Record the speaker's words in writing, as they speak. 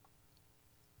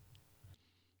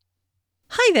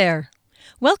Hi there.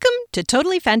 Welcome to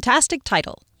Totally Fantastic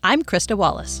Title. I'm Krista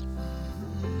Wallace.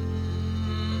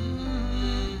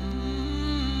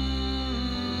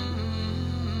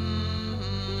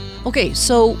 Okay,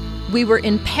 so we were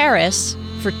in Paris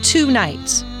for 2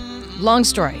 nights. Long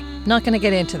story. Not going to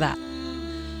get into that.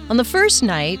 On the first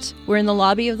night, we're in the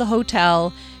lobby of the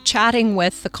hotel chatting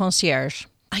with the concierge.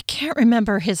 I can't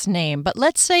remember his name, but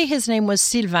let's say his name was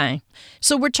Sylvain.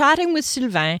 So we're chatting with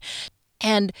Sylvain,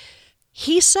 and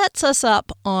he sets us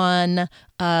up on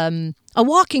a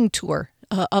walking tour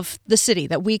of the city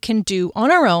that we can do on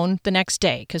our own the next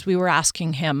day, because we were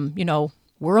asking him,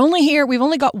 we're only here, we've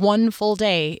only got 1 full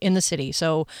day in the city,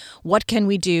 so what can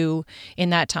we do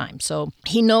in that time? So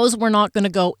he knows we're not going to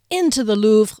go into the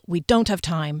Louvre, we don't have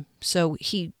time. So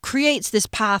he creates this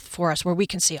path for us where we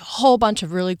can see a whole bunch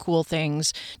of really cool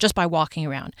things just by walking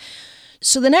around.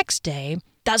 So the next day,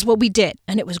 that's what we did,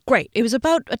 and it was great. It was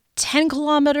about a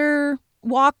 10-kilometer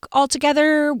walk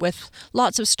altogether with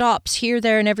lots of stops here,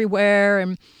 there, and everywhere.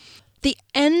 And the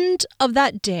end of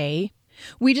that day,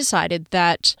 we decided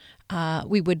that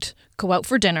we would go out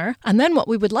for dinner, and then what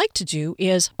we would like to do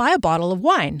is buy a bottle of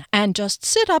wine and just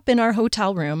sit up in our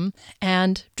hotel room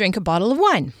and drink a bottle of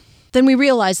wine. Then we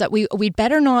realized that we'd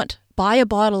better not buy a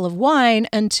bottle of wine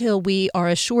until we are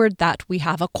assured that we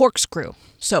have a corkscrew.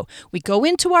 So we go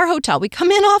into our hotel. We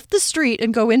come in off the street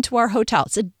and go into our hotel.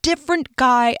 It's a different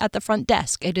guy at the front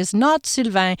desk. It is not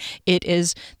Sylvain. It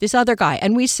is this other guy.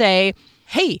 And we say,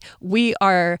 hey, we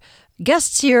are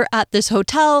guests here at this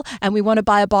hotel and we want to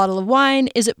buy a bottle of wine.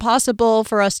 Is it possible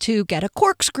for us to get a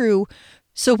corkscrew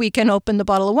so we can open the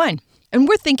bottle of wine? And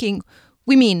we're thinking,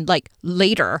 we mean like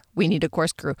later we need a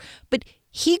corkscrew. But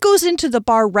he goes into the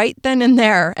bar right then and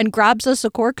there and grabs us a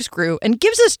corkscrew and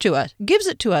gives it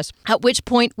to us, at which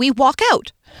point we walk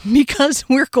out because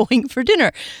we're going for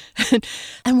dinner.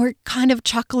 And we're kind of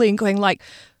chuckling, going like,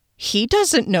 he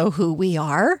doesn't know who we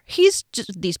are.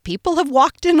 These people have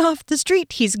walked in off the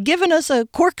street. He's given us a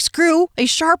corkscrew, a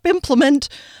sharp implement,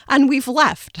 and we've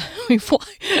left.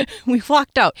 We've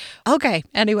walked out. Okay,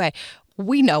 anyway,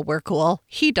 we know we're cool.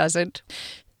 He doesn't.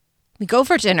 We go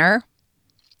for dinner.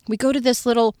 We go to this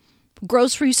little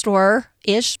grocery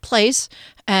store-ish place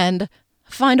and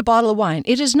find a bottle of wine.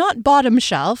 It is not bottom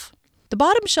shelf. The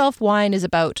bottom shelf wine is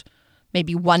about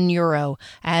maybe €1,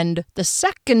 and the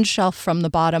second shelf from the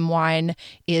bottom wine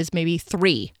is maybe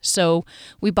 3. So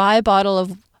we buy a bottle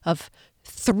of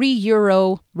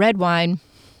 €3 red wine,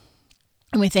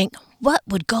 and we think, what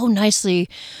would go nicely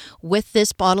with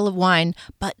this bottle of wine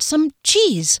but some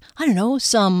cheese? I don't know,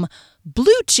 some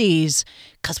blue cheese,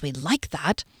 because we like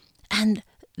that. And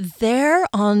there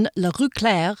on La Rue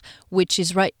Claire, which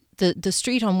is right the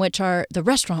street on which the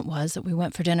restaurant was that we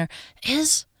went for dinner,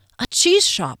 is a cheese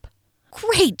shop.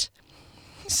 Great!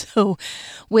 So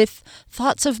with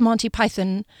thoughts of Monty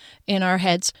Python in our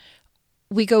heads,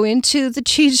 we go into the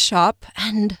cheese shop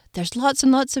and there's lots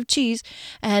and lots of cheese,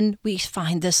 and we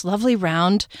find this lovely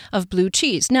round of blue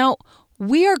cheese. Now,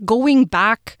 we are going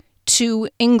back to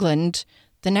England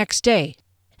the next day,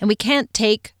 and we can't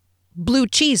take blue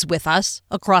cheese with us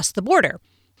across the border.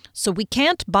 So we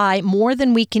can't buy more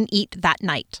than we can eat that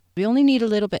night. We only need a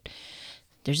little bit.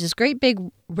 There's this great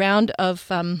big round of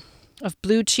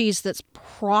blue cheese that's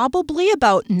probably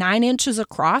about 9 inches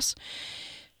across.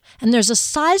 And there's a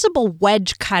sizable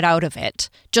wedge cut out of it,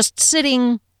 just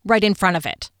sitting right in front of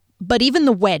it. But even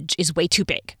the wedge is way too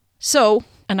big. So,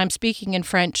 and I'm speaking in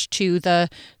French to the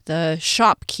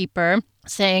shopkeeper,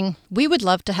 saying, we would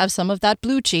love to have some of that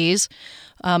blue cheese.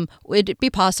 Would it be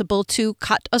possible to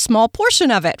cut a small portion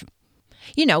of it?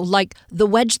 Like the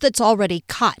wedge that's already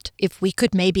cut. If we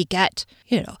could maybe get,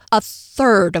 a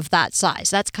third of that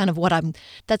size. That's kind of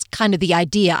the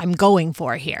idea I'm going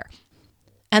for here.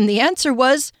 And the answer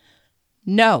was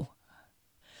no.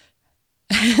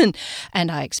 And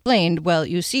I explained, well,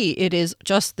 you see, it is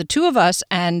just the 2 of us,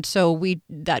 and so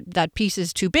that piece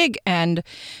is too big, and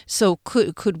so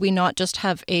could we not just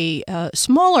have a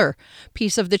smaller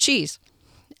piece of the cheese?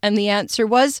 And the answer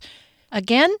was,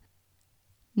 again,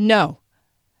 no.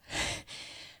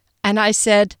 And I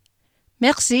said,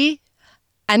 merci,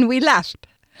 and we left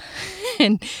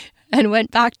and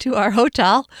went back to our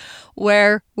hotel,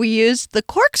 where we used the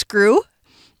corkscrew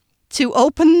to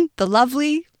open the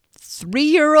lovely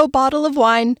 €3 bottle of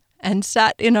wine and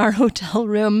sat in our hotel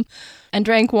room and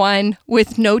drank wine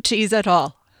with no cheese at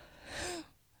all.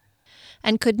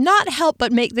 And could not help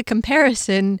but make the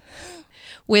comparison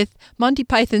with Monty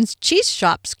Python's cheese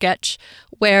shop sketch,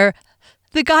 where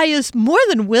the guy is more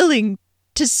than willing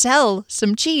to sell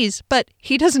some cheese, but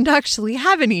he doesn't actually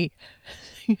have any.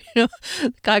 The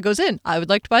guy goes in. I would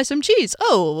like to buy some cheese.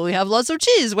 Oh, we have lots of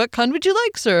cheese. What kind would you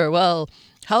like, sir? Well,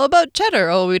 how about cheddar?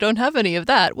 Oh, we don't have any of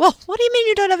that. Well, what do you mean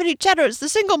you don't have any cheddar? It's the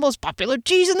single most popular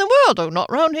cheese in the world. Oh,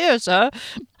 not round here, sir.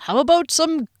 How about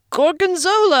some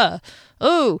gorgonzola?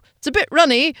 Oh, it's a bit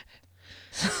runny.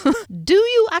 Do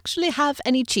you actually have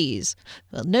any cheese?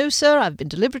 Well, no, sir, I've been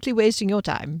deliberately wasting your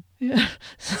time. Yeah.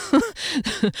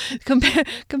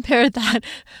 Compare that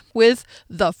with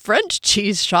the French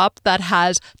cheese shop that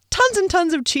has tons and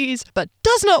tons of cheese but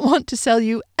does not want to sell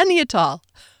you any at all.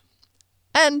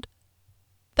 And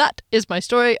that is my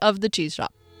story of the cheese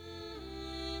shop.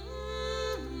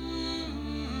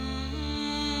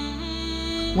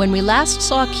 When we last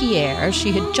saw Kier,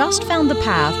 she had just found the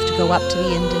path to go up to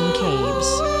the Inden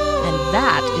Caves, and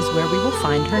that is where we will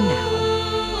find her now.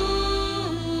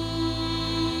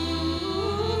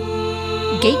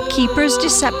 Gatekeeper's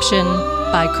Deception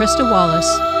by Krista Wallace.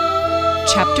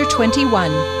 Chapter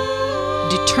 21.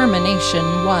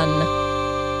 Determination 1.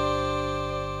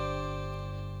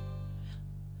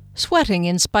 Sweating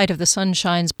in spite of the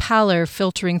sunshine's pallor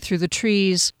filtering through the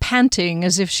trees, panting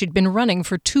as if she'd been running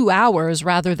for 2 hours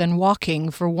rather than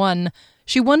walking for 1,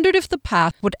 she wondered if the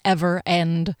path would ever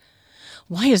end.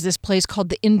 Why is this place called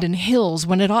the Inden Hills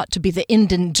when it ought to be the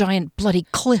Inden Giant Bloody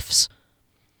Cliffs?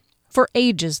 For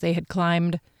ages they had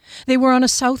climbed. They were on a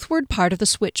southward part of the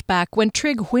switchback when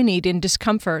Trig whinnied in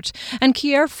discomfort, and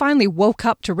Kier finally woke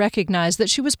up to recognize that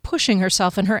she was pushing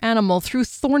herself and her animal through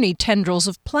thorny tendrils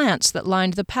of plants that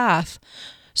lined the path.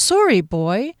 "Sorry,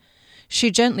 boy." She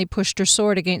gently pushed her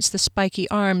sword against the spiky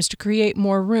arms to create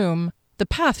more room. The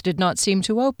path did not seem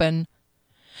to open.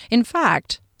 In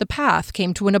fact, the path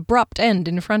came to an abrupt end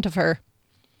in front of her.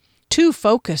 Too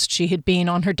focused she had been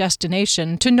on her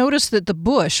destination to notice that the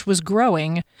bush was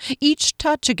growing. Each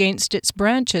touch against its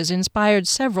branches inspired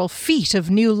several feet of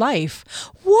new life.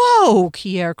 "Whoa!"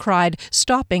 Kier cried,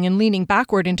 stopping and leaning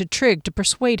backward into Trig to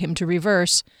persuade him to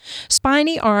reverse.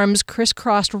 Spiny arms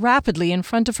crisscrossed rapidly in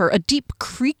front of her, a deep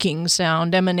creaking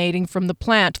sound emanating from the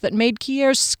plant that made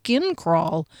Kier's skin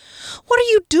crawl. "What are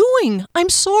you doing? I'm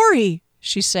sorry,"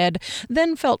 she said,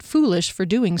 then felt foolish for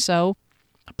doing so.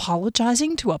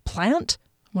 Apologizing to a plant?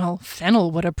 Well,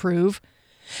 Fennel would approve.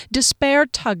 Despair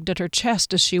tugged at her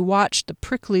chest as she watched the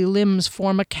prickly limbs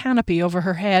form a canopy over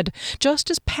her head. Just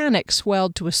as panic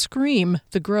swelled to a scream,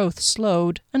 the growth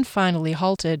slowed and finally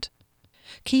halted.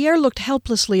 Kier looked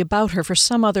helplessly about her for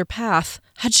some other path.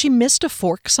 Had she missed a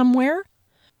fork somewhere?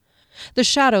 The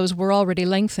shadows were already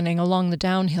lengthening along the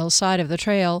downhill side of the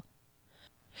trail.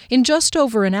 In just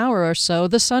over an hour or so,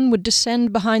 the sun would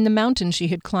descend behind the mountain she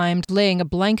had climbed, laying a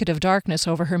blanket of darkness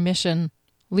over her mission,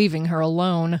 leaving her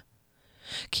alone.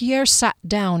 Kier sat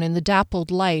down in the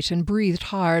dappled light and breathed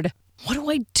hard. What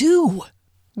do I do?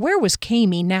 Where was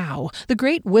Kami now? The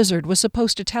great wizard was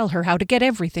supposed to tell her how to get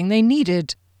everything they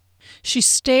needed. She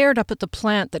stared up at the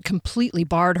plant that completely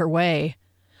barred her way.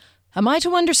 Am I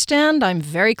to understand I'm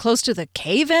very close to the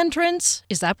cave entrance?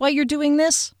 Is that why you're doing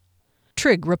this?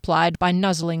 Trig replied by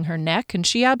nuzzling her neck, and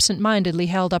she absent-mindedly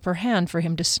held up her hand for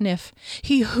him to sniff.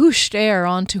 He whooshed air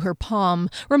onto her palm,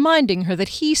 reminding her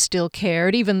that he still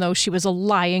cared, even though she was a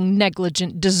lying,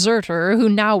 negligent deserter who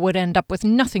now would end up with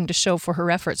nothing to show for her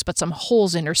efforts but some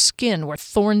holes in her skin where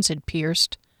thorns had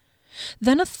pierced.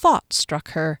 Then a thought struck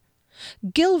her.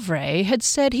 Gilvray had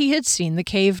said he had seen the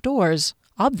cave doors.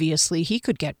 Obviously he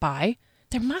could get by.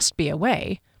 There must be a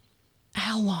way.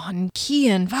 Alon,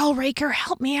 Kian, Valraker,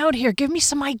 help me out here. Give me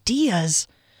some ideas.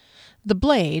 The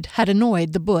blade had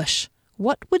annoyed the bush.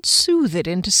 What would soothe it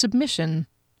into submission?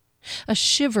 A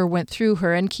shiver went through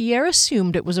her, and Kier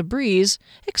assumed it was a breeze,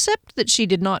 except that she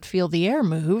did not feel the air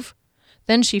move.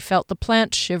 Then she felt the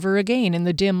plant shiver again in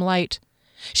the dim light.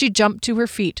 She jumped to her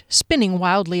feet, spinning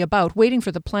wildly about, waiting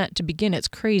for the plant to begin its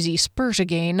crazy spurt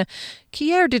again.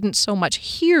 Kier didn't so much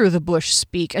hear the bush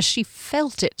speak as she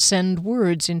felt it send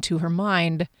words into her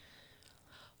mind.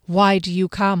 "Why do you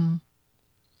come?"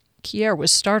 Kier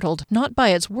was startled, not by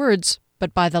its words,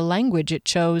 but by the language it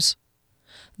chose.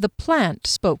 The plant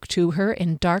spoke to her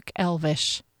in dark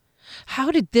Elvish. How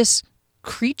did this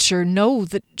creature know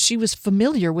that she was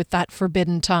familiar with that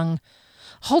forbidden tongue?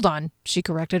 Hold on, she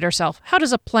corrected herself. How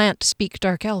does a plant speak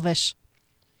Dark Elvish?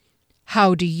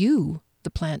 How do you?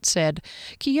 The plant said.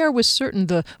 Kier was certain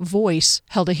the voice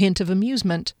held a hint of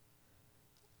amusement.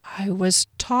 I was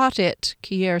taught it,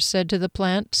 Kier said to the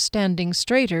plant, standing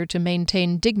straighter to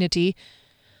maintain dignity.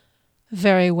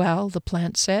 Very well, the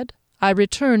plant said. I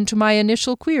return to my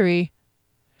initial query.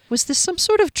 Was this some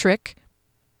sort of trick?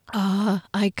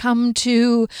 I come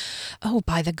to... Oh,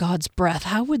 by the god's breath,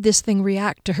 how would this thing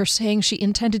react to her saying she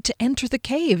intended to enter the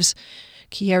caves?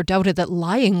 Kier doubted that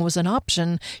lying was an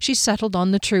option. She settled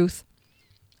on the truth.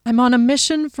 "I'm on a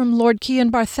mission from Lord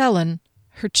Cian Barthelon,"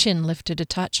 her chin lifted a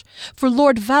touch, "for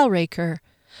Lord Valraker.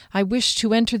 I wish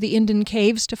to enter the Inden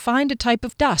Caves to find a type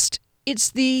of dust. It's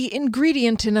the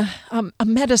ingredient in a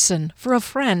medicine for a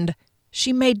friend.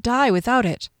 She may die without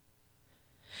it."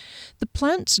 The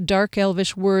plant's dark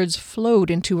elvish words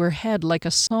flowed into her head like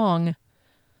a song.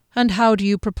 "And how do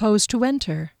you propose to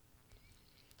enter?"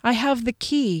 "I have the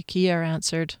key," Kier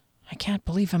answered. "I can't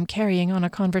believe I'm carrying on a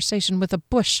conversation with a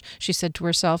bush," she said to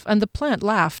herself, and the plant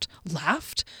laughed.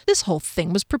 Laughed? This whole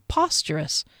thing was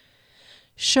preposterous.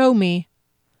 "Show me."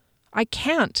 "I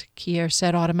can't," Kier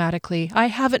said automatically. "I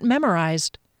have it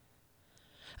memorized."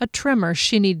 A tremor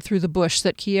shinnied through the bush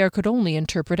that Kier could only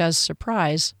interpret as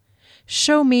surprise.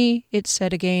 "Show me," it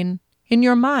said again, "in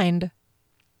your mind."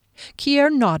 Kier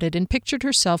nodded and pictured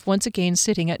herself once again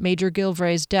sitting at Major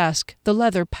Gilvray's desk, the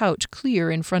leather pouch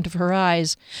clear in front of her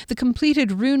eyes. The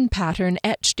completed rune pattern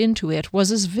etched into it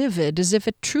was as vivid as if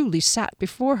it truly sat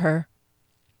before her.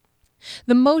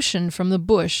 The motion from the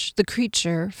bush, the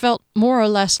creature, felt more or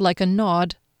less like a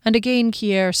nod, and again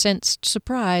Kier sensed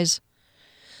surprise.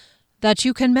 "That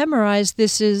you can memorize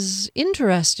this is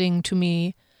interesting to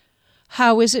me.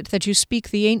 How is it that you speak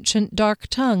the ancient dark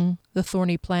tongue?" the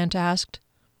thorny plant asked.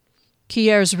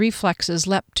 Kier's reflexes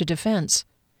leapt to defense.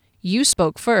 "You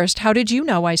spoke first. How did you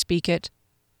know I speak it?"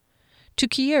 To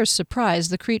Kier's surprise,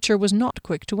 the creature was not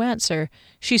quick to answer.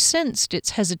 She sensed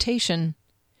its hesitation.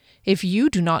 "If you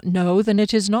do not know, then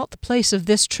it is not the place of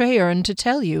this Traeurn to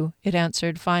tell you," it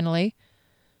answered finally.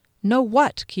 "Know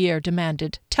what?" Kier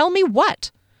demanded. "Tell me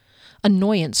what?"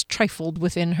 Annoyance trifled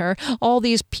within her, all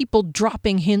these people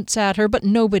dropping hints at her, but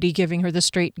nobody giving her the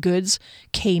straight goods.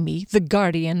 Kami, the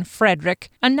Guardian,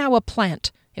 Frederick, and now a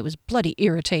plant. It was bloody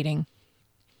irritating.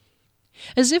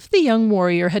 As if the young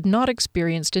warrior had not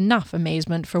experienced enough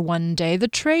amazement for one day, the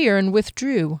Traeurn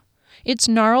withdrew. Its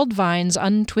gnarled vines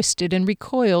untwisted and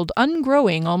recoiled,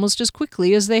 ungrowing almost as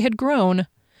quickly as they had grown.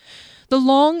 The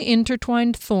long,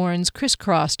 intertwined thorns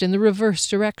crisscrossed in the reverse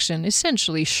direction,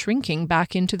 essentially shrinking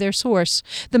back into their source.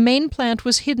 The main plant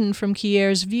was hidden from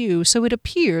Kier's view, so it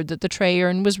appeared that the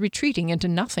Traeurn was retreating into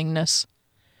nothingness.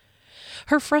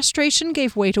 Her frustration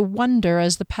gave way to wonder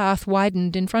as the path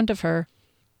widened in front of her.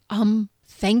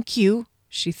 Thank you,"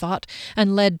 she thought,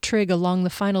 and led Trig along the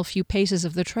final few paces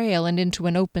of the trail and into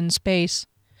an open space.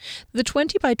 The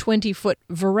 20 by 20 foot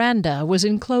veranda was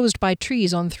enclosed by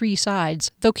trees on 3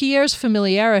 sides, though Kier's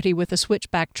familiarity with the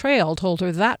switchback trail told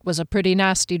her that was a pretty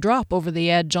nasty drop over the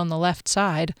edge on the left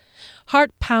side.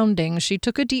 Heart pounding, she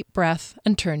took a deep breath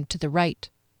and turned to the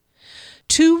right.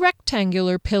 2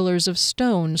 rectangular pillars of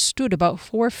stone stood about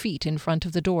 4 feet in front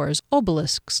of the doors,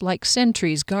 obelisks like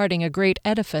sentries guarding a great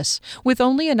edifice, with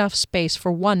only enough space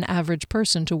for one average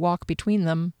person to walk between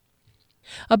them.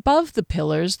 Above the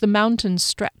pillars, the mountains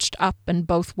stretched up in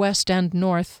both west and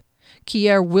north.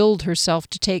 Kier willed herself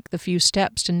to take the few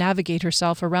steps to navigate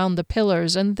herself around the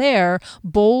pillars, and there,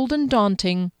 bold and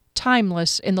daunting,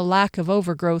 timeless in the lack of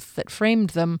overgrowth that framed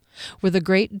them, were the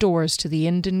great doors to the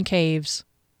Inden Caves.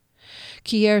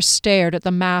 Kier stared at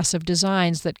the mass of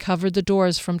designs that covered the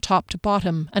doors from top to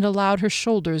bottom and allowed her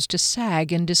shoulders to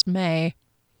sag in dismay.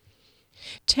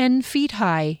 10 feet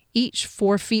high, each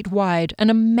 4 feet wide,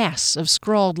 and a mess of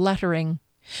scrawled lettering.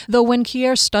 Though when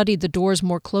Kier studied the doors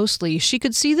more closely, she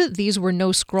could see that these were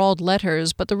no scrawled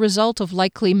letters, but the result of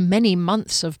likely many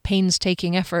months of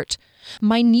painstaking effort.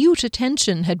 Minute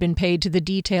attention had been paid to the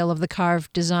detail of the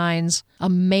carved designs. A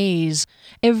maze.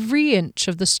 Every inch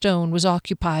of the stone was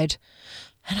occupied.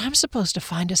 And I'm supposed to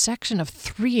find a section of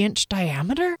 3-inch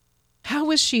diameter? How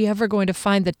was she ever going to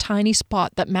find the tiny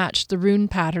spot that matched the rune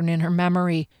pattern in her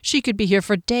memory? She could be here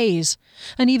for days.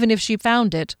 And even if she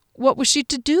found it, what was she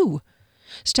to do?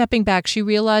 Stepping back, she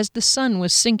realized the sun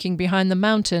was sinking behind the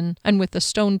mountain, and with the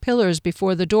stone pillars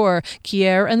before the door,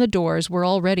 Kier and the doors were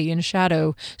already in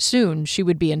shadow. Soon she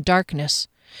would be in darkness.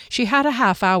 She had a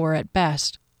half hour at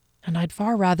best. And I'd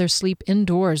far rather sleep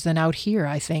indoors than out here,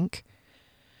 I think.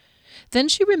 Then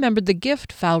she remembered the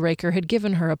gift Valraker had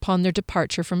given her upon their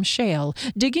departure from Shale.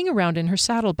 Digging around in her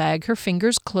saddlebag, her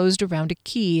fingers closed around a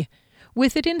key.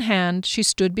 With it in hand, she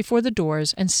stood before the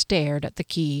doors and stared at the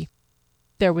key.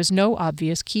 There was no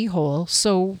obvious keyhole,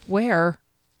 so where?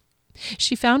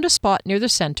 She found a spot near the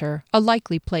center, a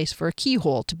likely place for a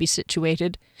keyhole to be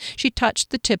situated. She touched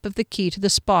the tip of the key to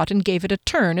the spot and gave it a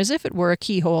turn as if it were a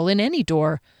keyhole in any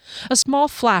door. A small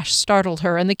flash startled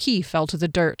her and the key fell to the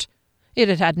dirt. It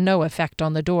had had no effect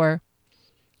on the door.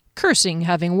 Cursing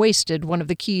having wasted one of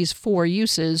the key's 4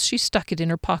 uses, she stuck it in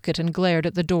her pocket and glared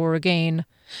at the door again.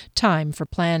 Time for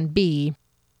Plan B.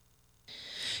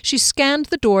 She scanned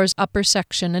the door's upper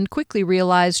section and quickly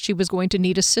realized she was going to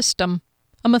need a system,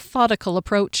 a methodical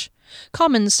approach.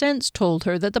 Common sense told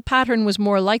her that the pattern was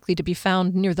more likely to be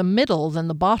found near the middle than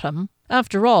the bottom.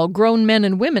 After all, grown men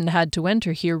and women had to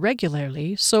enter here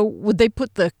regularly, so would they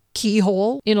put the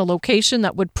keyhole in a location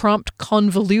that would prompt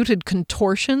convoluted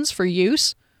contortions for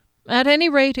use? At any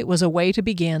rate, it was a way to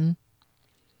begin.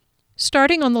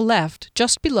 Starting on the left,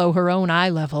 just below her own eye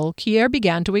level, Kier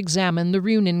began to examine the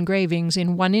rune engravings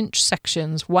in 1-inch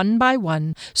sections, one by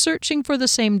one, searching for the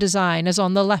same design as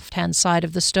on the left-hand side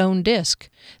of the stone disc,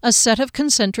 a set of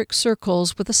concentric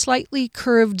circles with a slightly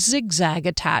curved zigzag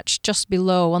attached just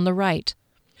below on the right.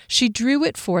 She drew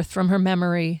it forth from her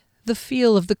memory, the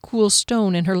feel of the cool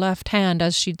stone in her left hand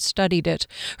as she'd studied it.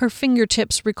 Her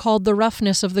fingertips recalled the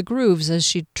roughness of the grooves as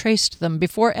she'd traced them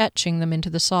before etching them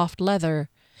into the soft leather.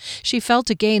 She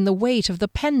felt again the weight of the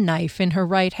penknife in her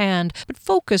right hand, but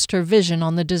focused her vision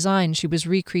on the design she was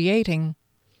recreating.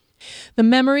 The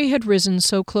memory had risen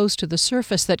so close to the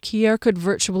surface that Kier could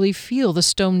virtually feel the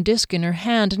stone disc in her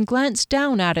hand and glanced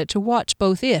down at it to watch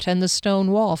both it and the stone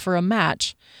wall for a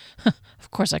match. Of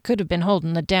course, I could have been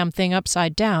holding the damn thing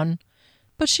upside down.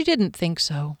 But she didn't think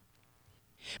so.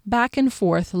 Back and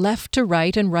forth, left to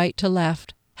right and right to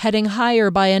left, heading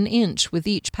higher by an inch with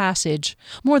each passage.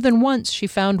 More than once she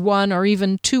found one or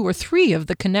even 2 or 3 of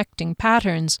the connecting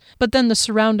patterns, but then the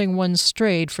surrounding ones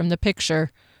strayed from the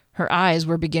picture. Her eyes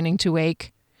were beginning to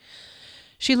ache.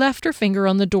 She left her finger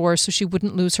on the door so she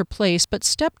wouldn't lose her place, but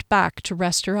stepped back to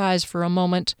rest her eyes for a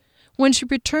moment. When she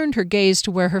returned her gaze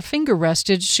to where her finger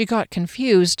rested, she got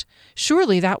confused.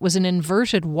 Surely that was an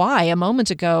inverted Y a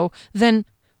moment ago. Then,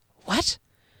 what?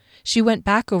 She went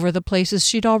back over the places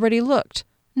she'd already looked.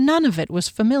 None of it was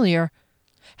familiar.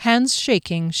 Hands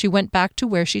shaking, she went back to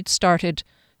where she'd started.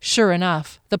 Sure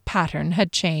enough, the pattern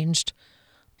had changed.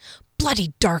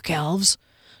 Bloody dark elves!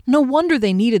 No wonder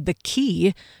they needed the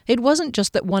key. It wasn't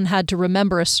just that one had to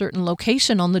remember a certain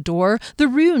location on the door. The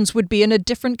runes would be in a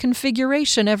different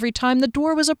configuration every time the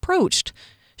door was approached.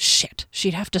 Shit,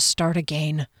 she'd have to start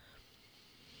again.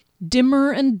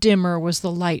 Dimmer and dimmer was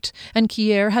the light, and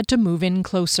Kier had to move in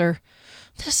closer.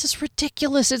 This is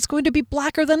ridiculous. It's going to be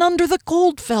blacker than under the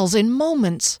Goldfells in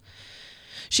moments.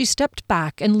 She stepped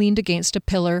back and leaned against a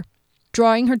pillar.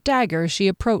 Drawing her dagger, she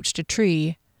approached a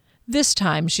tree. This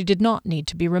time she did not need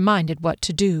to be reminded what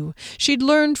to do. She'd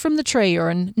learned from the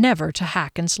Trayorn never to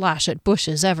hack and slash at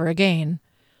bushes ever again.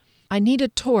 I need a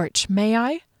torch, may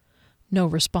I? No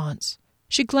response.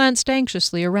 She glanced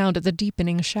anxiously around at the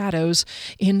deepening shadows.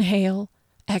 Inhale,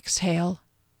 exhale.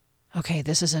 Okay,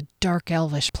 this is a dark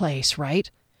elvish place, right?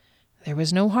 There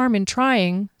was no harm in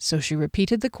trying, so she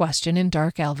repeated the question in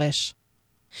dark elvish.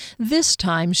 This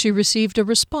time she received a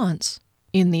response,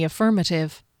 in the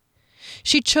affirmative.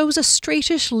 She chose a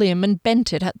straightish limb and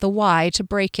bent it at the Y to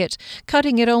break it,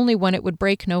 cutting it only when it would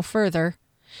break no further.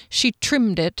 She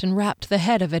trimmed it and wrapped the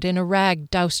head of it in a rag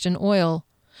doused in oil.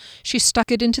 She stuck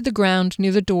it into the ground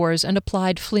near the doors and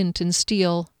applied flint and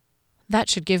steel. That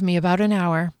should give me about an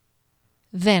hour.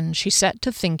 Then she set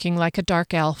to thinking like a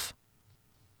dark elf.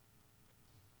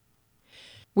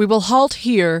 "We will halt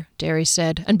here," Derry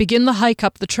said, "and begin the hike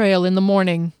up the trail in the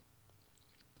morning."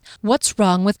 "What's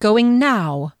wrong with going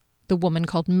now?" the woman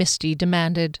called Misty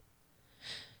demanded.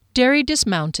 Derry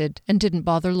dismounted and didn't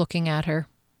bother looking at her.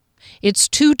 "It's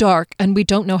too dark, and we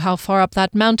don't know how far up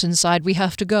that mountainside we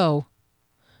have to go."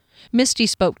 Misty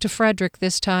spoke to Frederick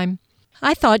this time.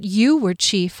 "I thought you were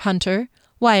chief hunter.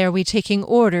 Why are we taking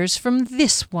orders from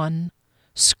this one?"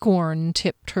 Scorn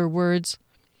tipped her words.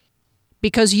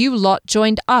 "Because you lot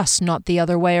joined us, not the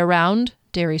other way around,"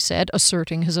 Derry said,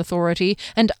 asserting his authority,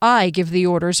 "and I give the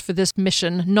orders for this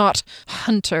mission, not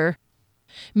Hunter."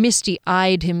 Misty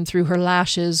eyed him through her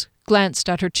lashes, glanced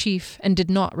at her chief, and did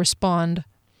not respond.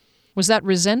 Was that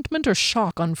resentment or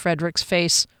shock on Frederick's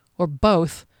face, or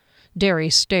both? Derry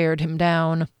stared him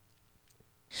down.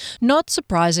 Not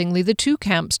surprisingly, the two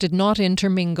camps did not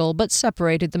intermingle, but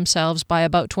separated themselves by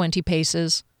about 20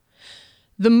 paces.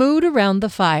 The mood around the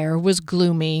fire was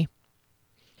gloomy.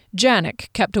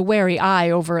 Janek kept a wary eye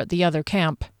over at the other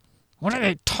camp. "What are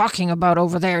they talking about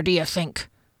over there, do you think?"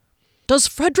 "Does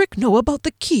Frederick know about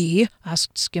the key?"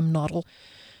 asked Skimnoddle.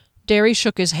 Derry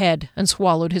shook his head and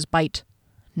swallowed his bite.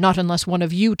 "Not unless one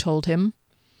of you told him."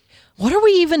 "What are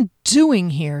we even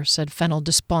doing here?" said Fennel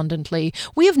despondently.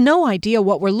 "We have no idea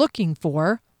what we're looking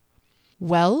for."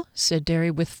 "Well," said Derry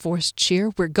with forced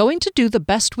cheer, "we're going to do the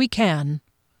best we can."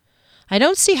 "I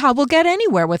don't see how we'll get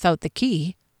anywhere without the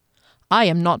key." "I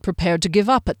am not prepared to give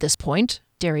up at this point,"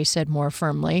 Derry said more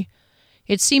firmly.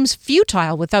 "It seems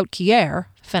futile without Kier,"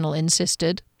 Fennel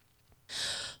insisted.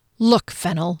 Look,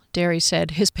 Fennel, Derry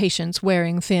said, his patience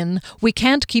wearing thin, we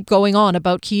can't keep going on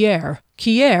about Kier.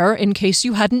 Kier, in case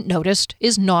you hadn't noticed,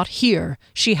 is not here.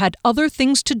 She had other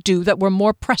things to do that were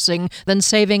more pressing than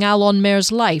saving Allon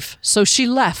Mare's life, so she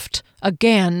left.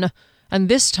 Again. And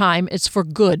this time it's for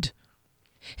good.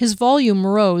 His volume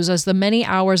rose as the many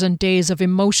hours and days of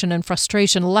emotion and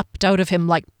frustration leapt out of him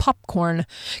like popcorn.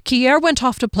 Kier went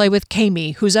off to play with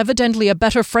Kami, who's evidently a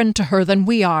better friend to her than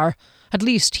we are. At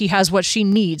least he has what she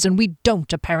needs, and we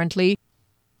don't, apparently.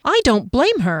 I don't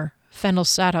blame her. Fennel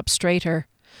sat up straighter.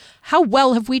 How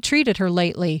well have we treated her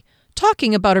lately?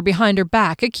 Talking about her behind her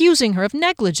back, accusing her of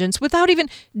negligence without even...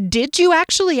 Did you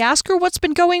actually ask her what's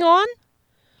been going on?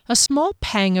 A small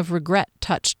pang of regret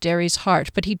touched Derry's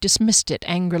heart, but he dismissed it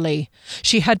angrily.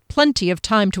 She had plenty of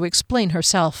time to explain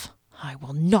herself. I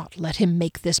will not let him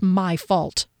make this my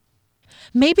fault.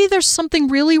 Maybe there's something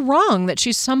really wrong that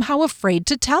she's somehow afraid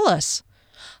to tell us.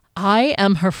 I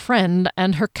am her friend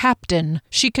and her captain.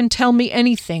 She can tell me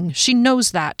anything. She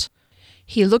knows that.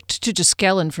 He looked to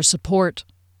Jeskellen for support.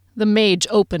 The mage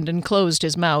opened and closed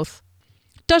his mouth.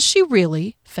 Does she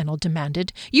really? Fennel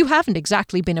demanded. You haven't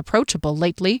exactly been approachable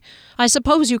lately. I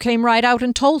suppose you came right out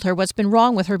and told her what's been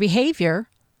wrong with her behavior.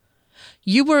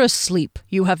 You were asleep.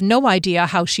 You have no idea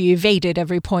how she evaded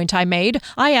every point I made.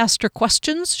 I asked her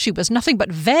questions. She was nothing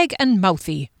but vague and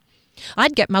mouthy.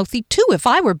 I'd get mouthy too if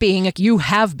I were being a... You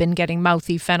have been getting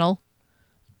mouthy, Fennel.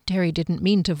 Derry didn't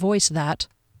mean to voice that.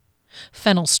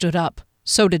 Fennel stood up.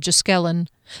 So did Jeskellen.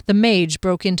 The mage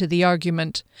broke into the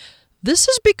argument. This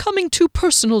is becoming too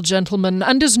personal, gentlemen,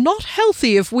 and is not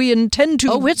healthy if we intend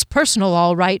to... Oh, it's personal,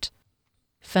 all right.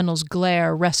 Fennel's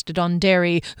glare rested on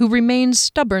Derry, who remained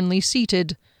stubbornly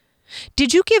seated.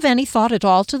 Did you give any thought at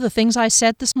all to the things I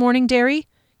said this morning, Derry?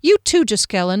 You too,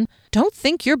 Jeskellen. Don't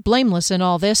think you're blameless in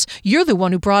all this. You're the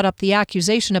one who brought up the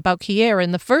accusation about Kier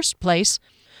in the first place.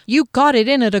 You got it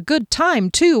in at a good time,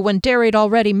 too, when Derry'd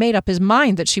already made up his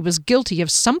mind that she was guilty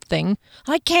of something.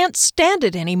 I can't stand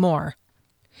it any more.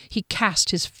 He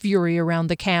cast his fury around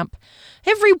the camp.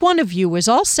 Every one of you is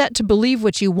all set to believe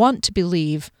what you want to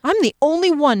believe. I'm the only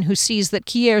one who sees that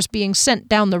Kier's being sent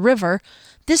down the river.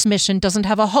 This mission doesn't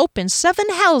have a hope in 7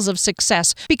 hells of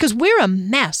success because we're a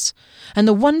mess, and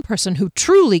the one person who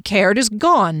truly cared is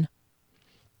gone.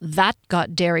 That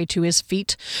got Derry to his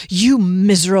feet. You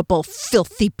miserable,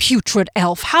 filthy, putrid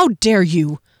elf, how dare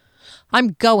you?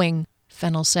 I'm going,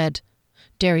 Fennel said.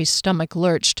 Derry's stomach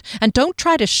lurched. And don't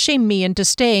try to shame me into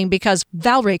staying because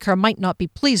Valraker might not be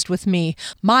pleased with me.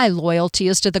 My loyalty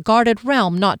is to the guarded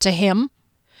realm, not to him.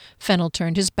 Fennel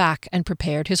turned his back and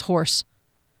prepared his horse.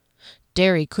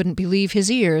 Derry couldn't believe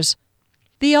his ears.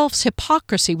 The elf's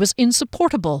hypocrisy was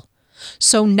insupportable.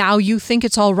 So now you think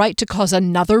it's all right to cause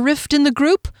another rift in the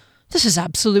group? This is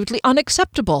absolutely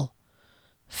unacceptable.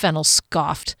 Fennel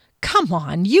scoffed. Come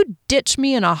on, you'd ditch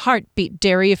me in a heartbeat,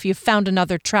 Derry, if you found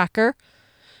another tracker.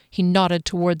 He nodded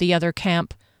toward the other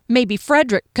camp. Maybe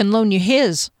Frederick can loan you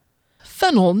his.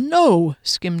 Fennel, no,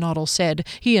 Skimnoddle said.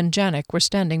 He and Janek were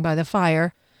standing by the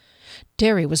fire.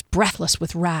 Derry was breathless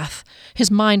with wrath.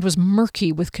 His mind was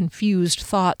murky with confused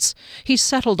thoughts. He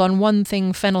settled on one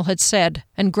thing Fennel had said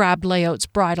and grabbed Layout's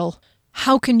bridle.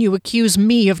 How can you accuse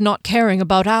me of not caring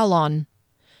about Allon?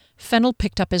 Fennel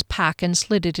picked up his pack and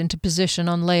slid it into position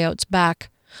on Layout's back.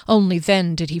 Only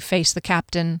then did he face the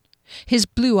captain. His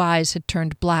blue eyes had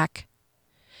turned black.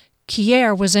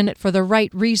 Kier was in it for the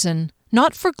right reason.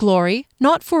 Not for glory,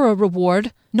 not for a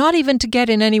reward, not even to get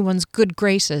in anyone's good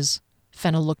graces.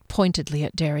 Fennel looked pointedly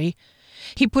at Derry.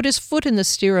 He put his foot in the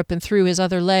stirrup and threw his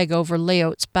other leg over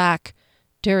Layout's back.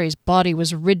 Derry's body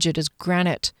was rigid as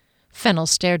granite. Fennel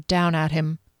stared down at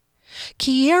him.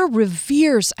 Kier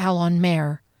reveres Allon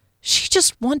Mare. She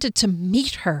just wanted to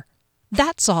meet her.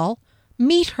 That's all.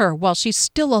 Meet her while she's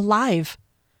still alive.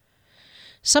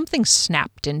 Something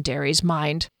snapped in Derry's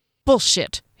mind.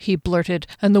 Bullshit, he blurted,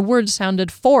 and the word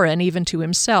sounded foreign even to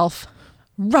himself.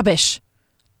 Rubbish.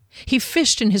 He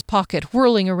fished in his pocket,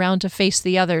 whirling around to face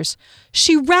the others.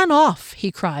 She ran off,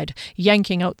 he cried,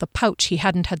 yanking out the pouch he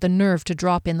hadn't had the nerve to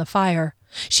drop in the fire.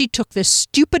 She took this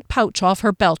stupid pouch off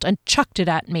her belt and chucked it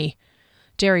at me.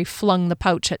 Derry flung the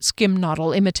pouch at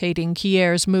Skimnoddle, imitating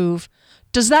Kier's move.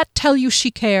 Does that tell you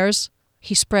she cares?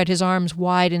 He spread his arms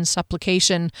wide in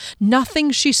supplication.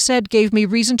 Nothing she said gave me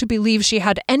reason to believe she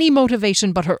had any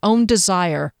motivation but her own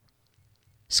desire.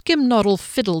 Skimnoddle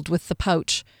fiddled with the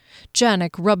pouch.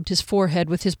 Janek rubbed his forehead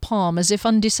with his palm as if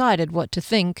undecided what to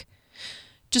think.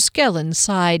 Jeskellen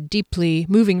sighed deeply,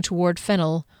 moving toward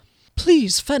Fennel.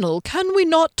 Please, Fennel, can we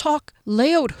not talk?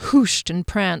 Layout whooshed and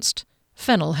pranced.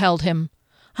 Fennel held him.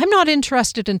 I'm not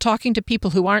interested in talking to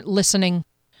people who aren't listening.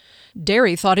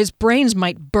 Derry thought his brains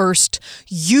might burst.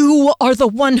 "You are the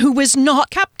one who is not—"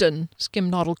 "Captain!"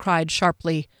 Skimnoddle cried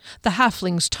sharply. The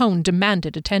halfling's tone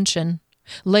demanded attention.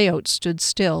 Layout stood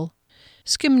still.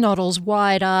 Skimnoddle's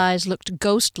wide eyes looked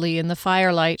ghostly in the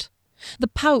firelight. The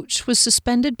pouch was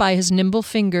suspended by his nimble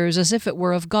fingers as if it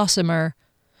were of gossamer.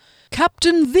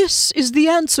 "Captain, this is the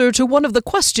answer to one of the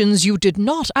questions you did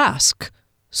not ask,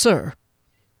 sir."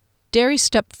 Derry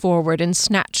stepped forward and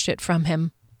snatched it from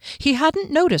him. He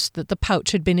hadn't noticed that the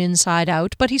pouch had been inside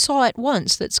out, but he saw at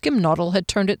once that Skimnoddle had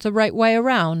turned it the right way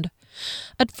around.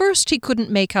 At first he couldn't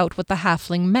make out what the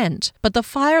halfling meant, but the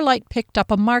firelight picked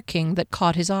up a marking that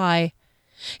caught his eye.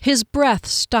 His breath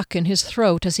stuck in his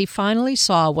throat as he finally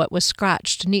saw what was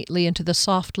scratched neatly into the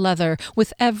soft leather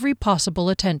with every possible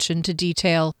attention to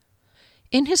detail.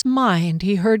 In his mind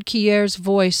he heard Kier's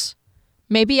voice.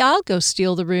 "Maybe I'll go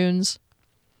steal the runes."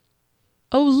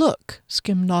 "Oh, look,"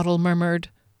 Skimnoddle murmured.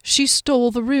 "She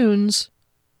stole the runes."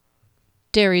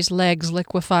 Derry's legs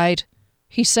liquefied.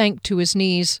 He sank to his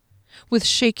knees. With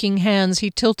shaking hands he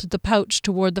tilted the pouch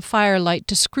toward the firelight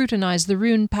to scrutinize the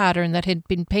rune pattern that had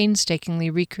been painstakingly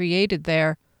recreated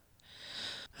there.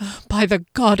 "By the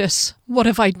goddess, what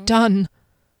have I done?"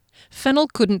 Fennel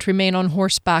couldn't remain on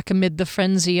horseback amid the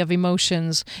frenzy of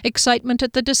emotions, excitement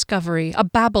at the discovery, a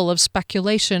babble of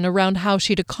speculation around how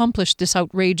she'd accomplished this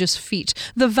outrageous feat,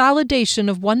 the validation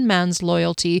of one man's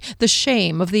loyalty, the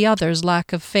shame of the other's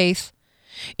lack of faith.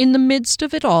 In the midst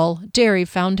of it all, Derry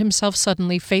found himself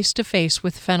suddenly face to face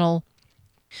with Fennel.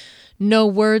 No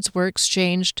words were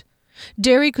exchanged.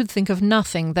 Derry could think of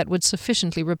nothing that would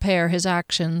sufficiently repair his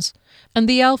actions, and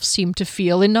the elf seemed to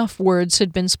feel enough words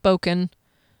had been spoken.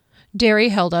 Derry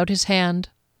held out his hand.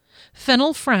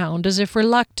 Fennel frowned as if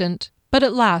reluctant, but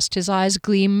at last his eyes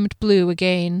gleamed blue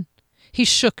again. He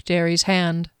shook Derry's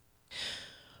hand.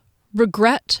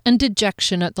 Regret and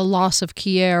dejection at the loss of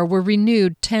Kier were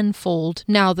renewed tenfold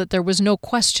now that there was no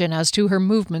question as to her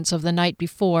movements of the night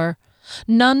before.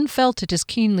 None felt it as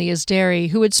keenly as Derry,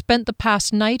 who had spent the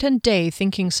past night and day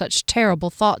thinking such terrible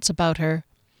thoughts about her.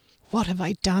 "What have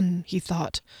I done?" he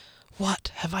thought.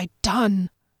 "What have I done?"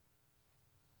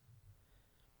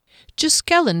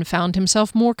 Giskellen found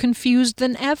himself more confused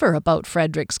than ever about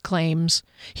Frederick's claims.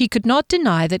 He could not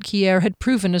deny that Kier had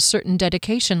proven a certain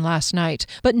dedication last night,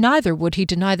 but neither would he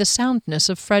deny the soundness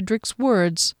of Frederick's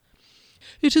words.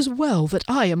 "It is well that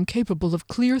I am capable of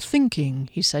clear thinking,"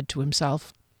 he said to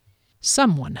himself.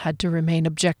 Someone had to remain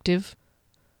objective.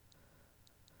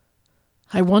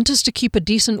 "I want us to keep a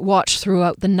decent watch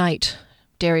throughout the night,"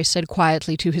 Derry said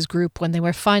quietly to his group when they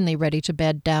were finally ready to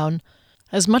bed down.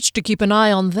 "As much to keep an eye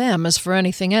on them as for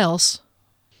anything else."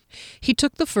 He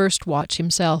took the first watch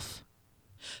himself.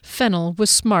 Fennel was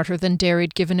smarter than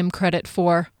Derry'd given him credit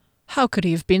for. How could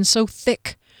he have been so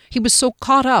thick? He was so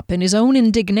caught up in his own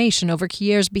indignation over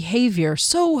Kier's behaviour,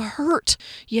 so hurt,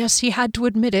 yes, he had to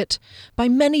admit it, by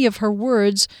many of her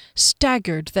words,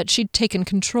 staggered that she'd taken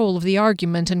control of the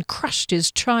argument and crushed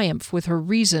his triumph with her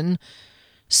reason.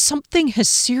 "Something has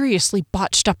seriously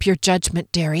botched up your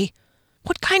judgment, Derry.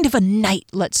 What kind of a night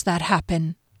lets that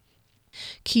happen?"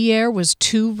 Kier was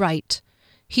too right.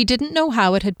 He didn't know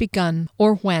how it had begun,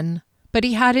 or when, but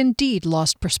he had indeed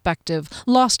lost perspective,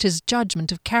 lost his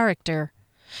judgment of character.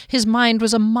 His mind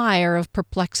was a mire of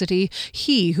perplexity,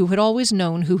 he who had always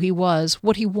known who he was,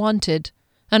 what he wanted,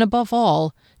 and above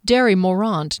all, Derry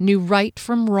Morant knew right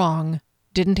from wrong,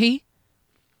 didn't he?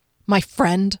 "My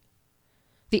friend!"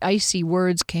 The icy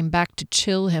words came back to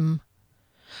chill him.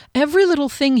 Every little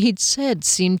thing he'd said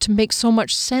seemed to make so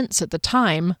much sense at the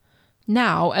time.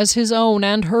 Now, as his own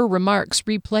and her remarks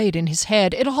replayed in his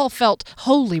head, it all felt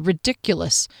wholly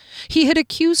ridiculous. He had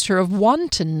accused her of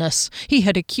wantonness. He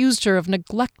had accused her of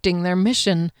neglecting their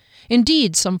mission.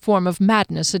 Indeed, some form of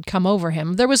madness had come over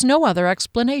him. There was no other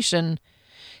explanation.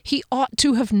 He ought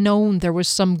to have known there was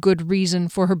some good reason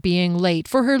for her being late,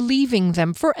 for her leaving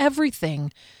them, for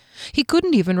everything. He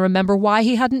couldn't even remember why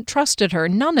he hadn't trusted her.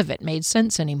 None of it made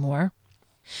sense anymore.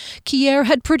 Kier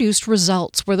had produced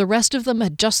results where the rest of them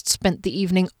had just spent the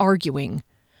evening arguing.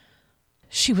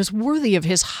 She was worthy of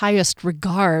his highest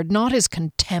regard, not his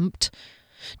contempt.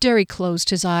 Derry closed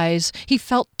his eyes. He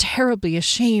felt terribly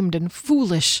ashamed and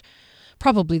foolish.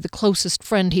 Probably the closest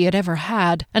friend he had ever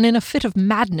had, and in a fit of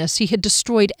madness he had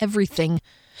destroyed everything.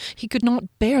 He could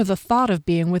not bear the thought of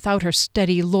being without her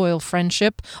steady, loyal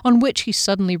friendship, on which he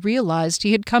suddenly realized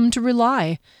he had come to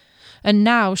rely. And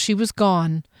now she was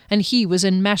gone, and he was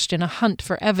enmeshed in a hunt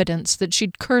for evidence that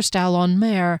she'd cursed Alon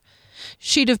Mare.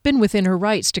 She'd have been within her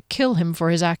rights to kill him for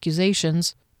his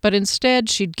accusations, but instead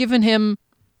she'd given him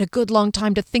a good long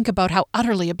time to think about how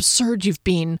utterly absurd you've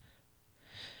been.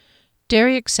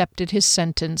 Derry accepted his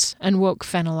sentence and woke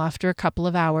Fennel after a couple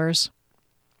of hours.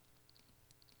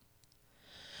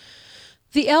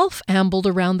 The elf ambled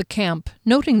around the camp,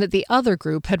 noting that the other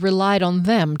group had relied on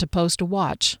them to post a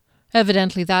watch.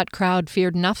 Evidently that crowd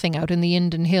feared nothing out in the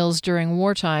Inden Hills during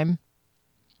wartime.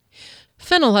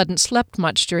 Fennel hadn't slept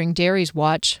much during Derry's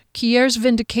watch. Kier's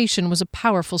vindication was a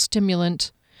powerful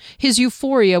stimulant. His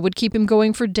euphoria would keep him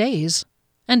going for days.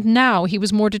 And now he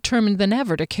was more determined than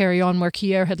ever to carry on where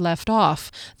Kier had left off.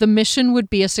 The mission would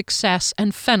be a success,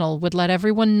 and Fennel would let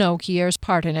everyone know Kier's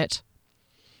part in it.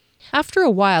 After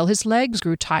a while his legs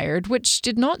grew tired, which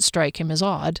did not strike him as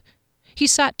odd. He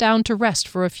sat down to rest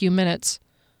for a few minutes.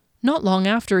 Not long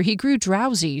after, he grew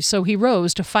drowsy, so he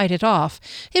rose to fight it off.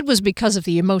 It was because of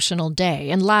the emotional day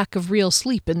and lack of real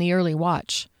sleep in the early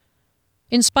watch.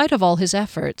 In spite of all his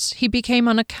efforts, he became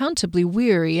unaccountably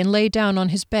weary and lay down on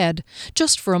his bed,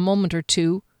 just for a moment or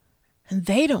two. And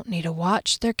they don't need a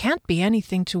watch. There can't be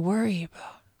anything to worry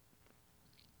about.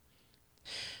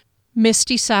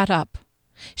 Misty sat up.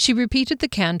 She repeated the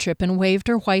cantrip and waved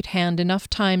her white hand enough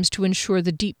times to ensure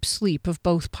the deep sleep of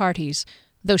both parties,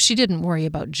 though she didn't worry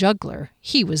about Juggler.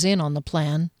 He was in on the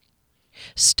plan.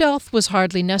 Stealth was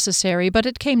hardly necessary, but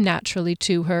it came naturally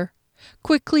to her.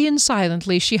 Quickly and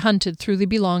silently she hunted through the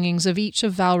belongings of each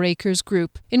of Valraker's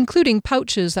group, including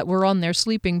pouches that were on their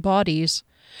sleeping bodies.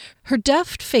 Her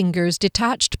deft fingers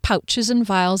detached pouches and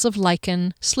vials of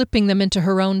lichen, slipping them into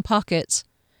her own pockets.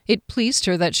 It pleased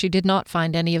her that she did not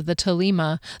find any of the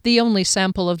Tolima. The only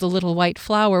sample of the little white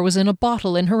flower was in a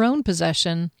bottle in her own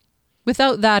possession.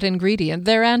 Without that ingredient,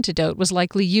 their antidote was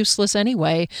likely useless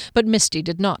anyway, but Misty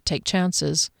did not take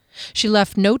chances. She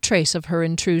left no trace of her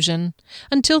intrusion.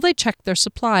 Until they checked their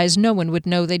supplies, no one would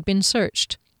know they'd been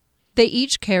searched. They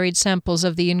each carried samples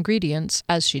of the ingredients,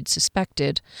 as she'd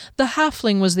suspected. The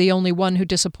halfling was the only one who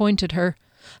disappointed her.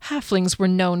 Halflings were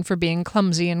known for being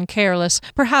clumsy and careless.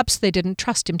 Perhaps they didn't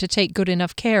trust him to take good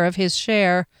enough care of his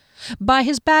share. By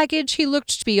his baggage, he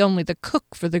looked to be only the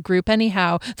cook for the group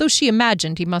anyhow, though she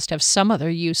imagined he must have some other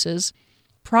uses.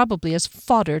 Probably as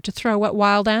fodder to throw at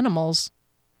wild animals.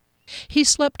 He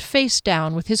slept face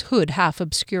down with his hood half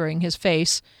obscuring his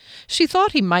face. She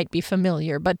thought he might be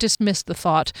familiar, but dismissed the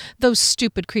thought. Those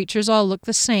stupid creatures all look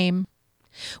the same.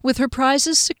 With her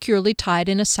prizes securely tied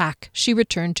in a sack, she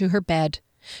returned to her bed.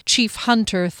 Chief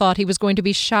Hunter thought he was going to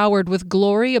be showered with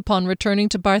glory upon returning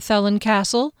to Barthelon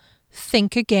Castle.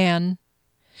 Think again.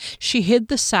 She hid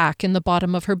the sack in the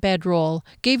bottom of her bedroll,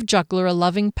 gave Juggler a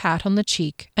loving pat on the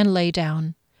cheek, and lay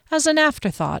down. As an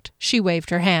afterthought, she waved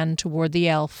her hand toward the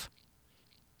elf.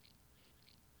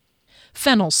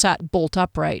 Fennel sat bolt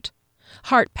upright.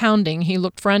 Heart pounding, he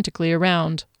looked frantically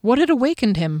around. What had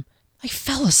awakened him? I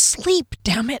fell asleep,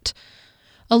 damn it!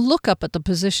 A look up at the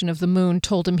position of the moon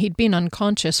told him he'd been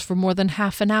unconscious for more than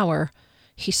half an hour.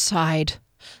 He sighed.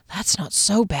 That's not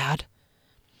so bad.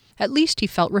 At least he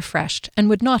felt refreshed and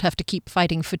would not have to keep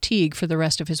fighting fatigue for the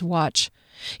rest of his watch.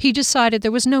 He decided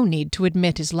there was no need to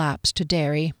admit his lapse to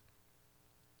Derry.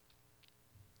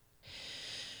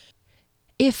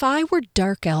 If I were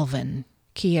Dark Elven,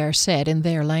 Kier said in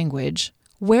their language,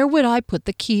 where would I put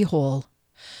the keyhole?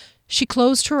 She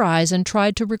closed her eyes and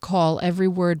tried to recall every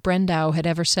word Brendau had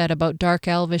ever said about Dark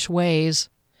Elvish ways.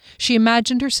 She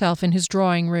imagined herself in his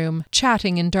drawing room,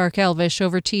 chatting in Dark Elvish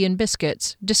over tea and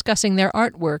biscuits, discussing their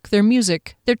artwork, their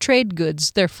music, their trade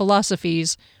goods, their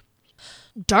philosophies.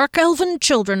 Dark Elven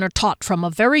children are taught from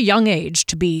a very young age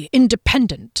to be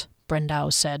independent,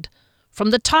 Brendau said.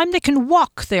 From the time they can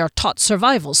walk, they are taught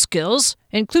survival skills,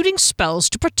 including spells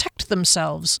to protect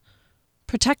themselves.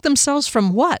 Protect themselves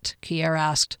from what? Kier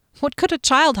asked. What could a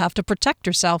child have to protect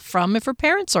herself from if her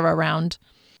parents are around?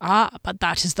 Ah, but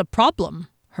that is the problem,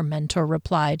 her mentor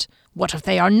replied. What if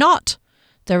they are not?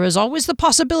 There is always the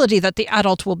possibility that the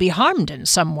adult will be harmed in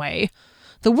some way.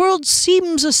 The world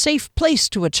seems a safe place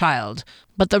to a child,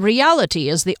 but the reality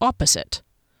is the opposite.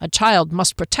 A child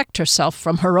must protect herself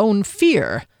from her own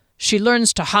fear. She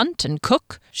learns to hunt and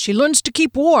cook. She learns to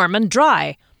keep warm and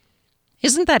dry.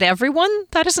 Isn't that everyone?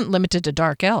 That isn't limited to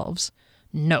dark elves.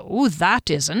 No, that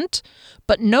isn't.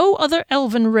 But no other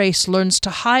elven race learns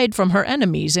to hide from her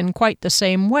enemies in quite the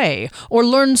same way, or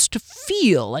learns to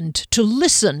feel and to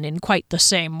listen in quite the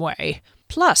same way.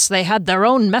 Plus, they had their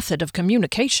own method of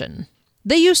communication.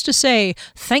 They used to say,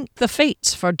 "Thank the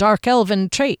fates for dark elven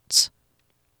traits."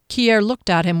 Kier looked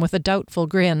at him with a doubtful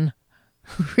grin.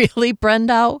 Really,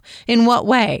 Brendau? In what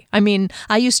way? I mean,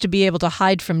 I used to be able to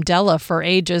hide from Della for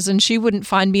ages, and she wouldn't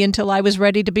find me until I was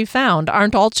ready to be found.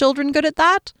 Aren't all children good at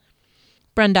that?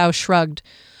 Brendau shrugged.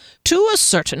 To a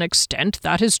certain extent,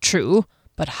 that is true.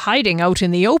 But hiding out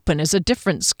in the open is a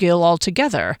different skill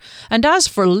altogether. And as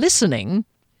for listening..."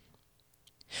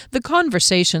 The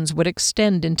conversations would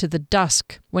extend into the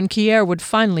dusk, when Kier would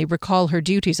finally recall her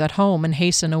duties at home and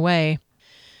hasten away.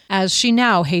 As she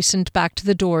now hastened back to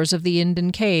the doors of the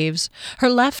Indian caves, her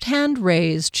left hand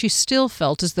raised, she still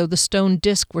felt as though the stone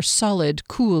disc were solid,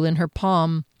 cool in her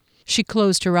palm. She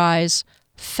closed her eyes,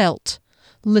 felt,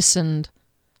 listened,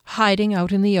 hiding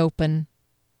out in the open.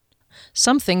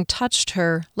 Something touched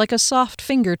her, like a soft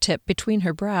fingertip between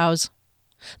her brows.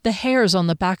 The hairs on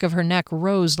the back of her neck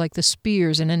rose like the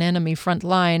spears in an enemy front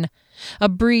line. A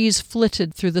breeze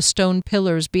flitted through the stone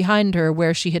pillars behind her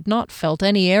where she had not felt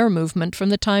any air movement from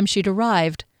the time she'd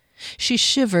arrived. She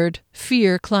shivered,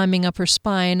 fear climbing up her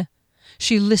spine.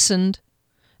 She listened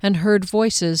and heard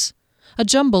voices, a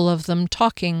jumble of them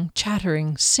talking,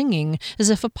 chattering, singing, as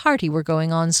if a party were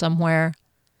going on somewhere.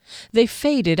 They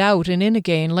faded out and in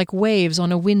again like waves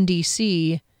on a windy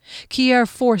sea. Kier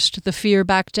forced the fear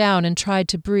back down and tried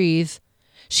to breathe.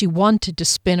 She wanted to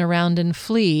spin around and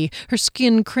flee. Her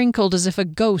skin crinkled as if a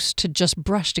ghost had just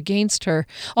brushed against her.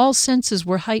 All senses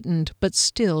were heightened, but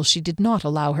still she did not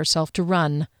allow herself to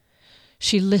run.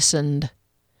 She listened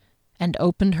and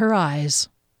opened her eyes.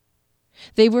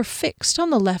 They were fixed on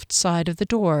the left side of the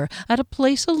door, at a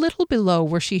place a little below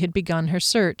where she had begun her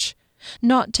search.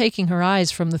 Not taking her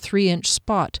eyes from the 3-inch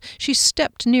spot, she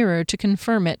stepped nearer to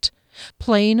confirm it.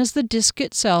 Plain as the disc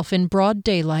itself in broad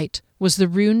daylight was the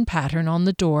rune pattern on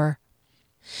the door.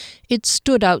 It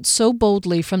stood out so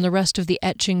boldly from the rest of the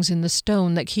etchings in the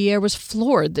stone that Kier was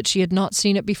floored that she had not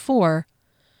seen it before.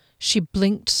 She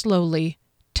blinked slowly,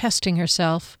 testing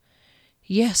herself.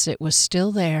 Yes, it was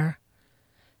still there.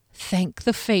 Thank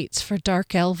the fates for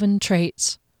dark elven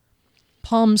traits.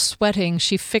 Palms sweating,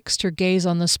 she fixed her gaze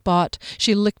on the spot.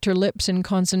 She licked her lips in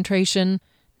concentration.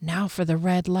 Now for the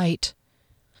red light.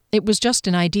 It was just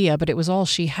an idea, but it was all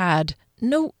she had.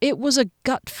 No, it was a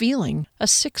gut feeling, a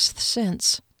sixth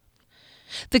sense.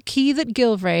 The key that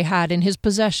Gilvray had in his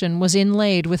possession was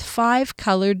inlaid with 5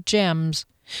 colored gems.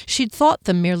 She'd thought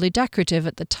them merely decorative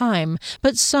at the time,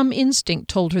 but some instinct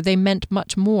told her they meant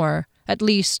much more. At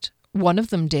least, one of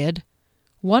them did.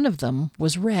 One of them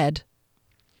was red.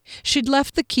 She'd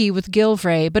left the key with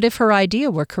Gilvray, but if her idea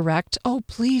were correct, oh,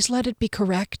 please let it be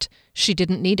correct, she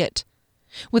didn't need it.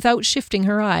 Without shifting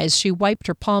her eyes, she wiped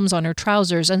her palms on her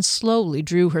trousers and slowly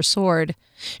drew her sword.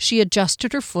 She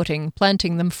adjusted her footing,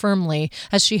 planting them firmly,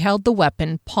 as she held the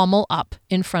weapon pommel up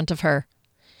in front of her.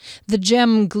 The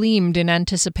gem gleamed in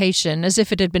anticipation, as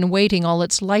if it had been waiting all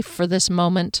its life for this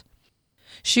moment.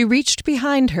 She reached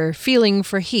behind her, feeling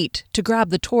for heat, to grab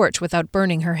the torch without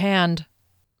burning her hand.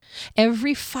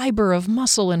 Every fiber of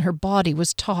muscle in her body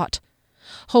was taut.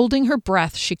 Holding her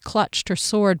breath, she clutched her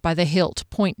sword by the hilt,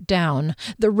 point down.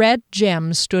 The red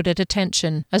gem stood at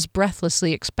attention, as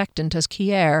breathlessly expectant as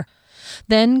Kier.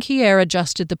 Then Kier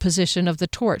adjusted the position of the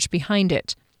torch behind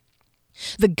it.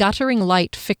 The guttering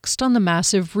light fixed on the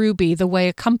massive ruby the way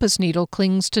a compass needle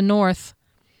clings to north.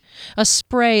 A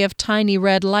spray of tiny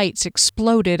red lights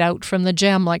exploded out from the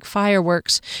gem like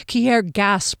fireworks. Kier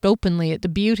gasped openly at the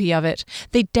beauty of it.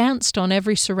 They danced on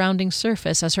every surrounding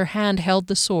surface as her hand held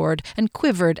the sword and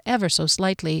quivered ever so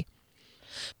slightly.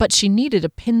 But she needed a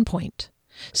pinpoint.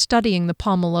 Studying the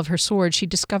pommel of her sword, she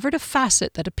discovered a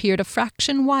facet that appeared a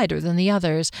fraction wider than the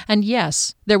others, and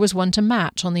yes, there was one to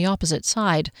match on the opposite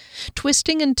side.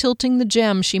 Twisting and tilting the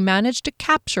gem, she managed to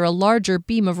capture a larger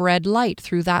beam of red light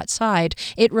through that side.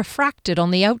 It refracted on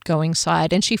the outgoing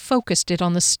side, and she focused it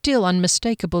on the still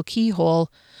unmistakable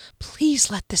keyhole.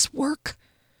 Please let this work.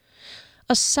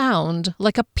 A sound,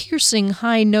 like a piercing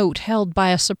high note held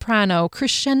by a soprano,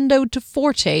 crescendoed to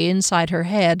forte inside her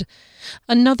head.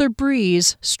 Another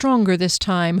breeze, stronger this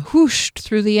time, whooshed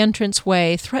through the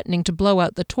entranceway, threatening to blow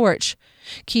out the torch.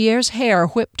 Kier's hair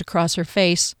whipped across her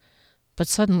face. But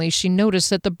suddenly she noticed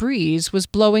that the breeze was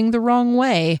blowing the wrong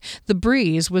way. The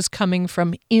breeze was coming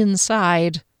from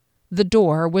inside. The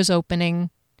door was opening.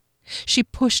 She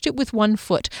pushed it with one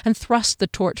foot and thrust the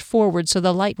torch forward so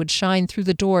the light would shine through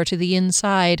the door to the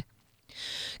inside.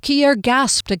 Kier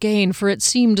gasped again, for it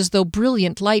seemed as though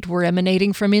brilliant light were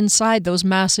emanating from inside those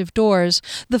massive doors.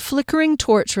 The flickering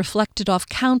torch reflected off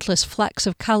countless flecks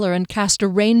of color and cast a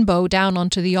rainbow down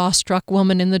onto the awestruck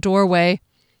woman in the doorway.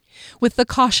 With the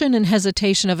caution and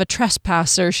hesitation of a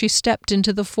trespasser, she stepped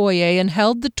into the foyer and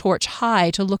held the torch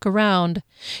high to look around.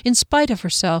 In spite of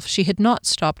herself, she had not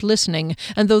stopped listening,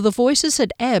 and though the voices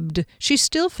had ebbed, she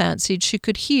still fancied she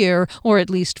could hear, or at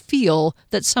least feel,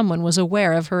 that someone was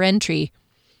aware of her entry.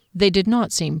 They did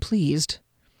not seem pleased.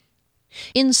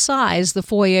 In size, the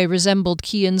foyer resembled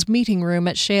Kian's meeting room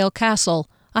at Shale Castle,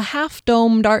 A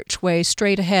half-domed archway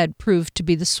straight ahead proved to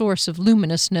be the source of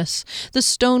luminousness. The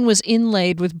stone was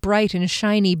inlaid with bright and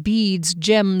shiny beads,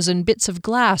 gems, and bits of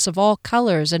glass of all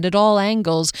colors and at all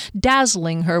angles,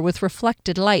 dazzling her with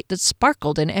reflected light that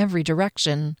sparkled in every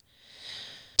direction.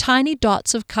 Tiny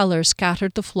dots of color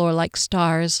scattered the floor like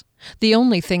stars. The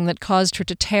only thing that caused her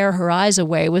to tear her eyes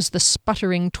away was the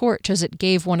sputtering torch as it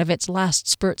gave one of its last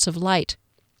spurts of light.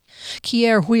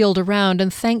 Kier wheeled around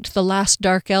and thanked the last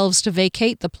dark elves to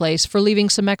vacate the place for leaving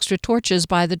some extra torches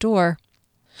by the door.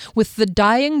 With the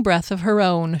dying breath of her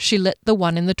own, she lit the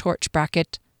one in the torch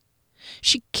bracket.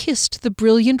 She kissed the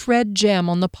brilliant red gem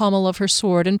on the pommel of her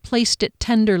sword and placed it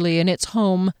tenderly in its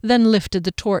home, then lifted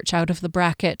the torch out of the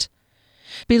bracket.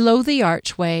 Below the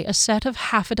archway, a set of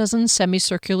 6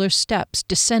 semicircular steps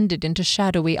descended into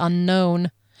shadowy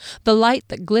unknown. The light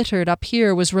that glittered up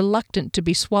here was reluctant to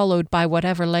be swallowed by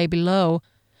whatever lay below.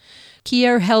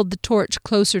 Kier held the torch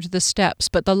closer to the steps,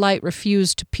 but the light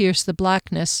refused to pierce the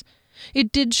blackness.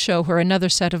 It did show her another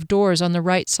set of doors on the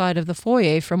right side of the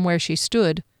foyer from where she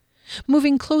stood.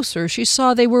 Moving closer, she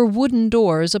saw they were wooden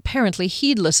doors, apparently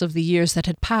heedless of the years that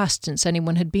had passed since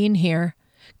anyone had been here.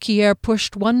 Kier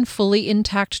pushed one fully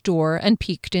intact door and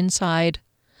peeked inside.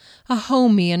 A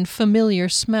homey and familiar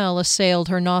smell assailed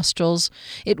her nostrils.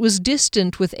 It was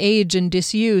distant with age and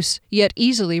disuse, yet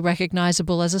easily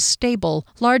recognizable as a stable,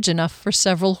 large enough for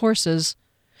several horses.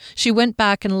 She went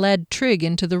back and led Trig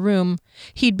into the room.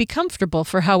 He'd be comfortable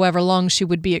for however long she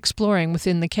would be exploring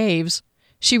within the caves.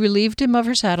 She relieved him of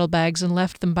her saddlebags and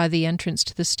left them by the entrance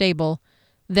to the stable.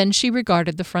 Then she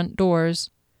regarded the front doors.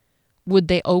 Would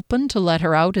they open to let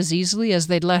her out as easily as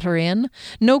they'd let her in?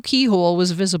 No keyhole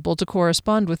was visible to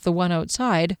correspond with the one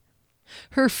outside.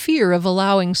 Her fear of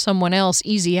allowing someone else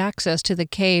easy access to the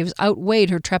caves outweighed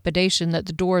her trepidation that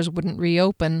the doors wouldn't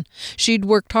reopen. She'd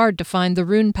worked hard to find the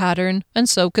rune pattern, and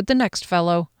so could the next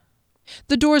fellow.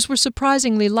 The doors were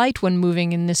surprisingly light when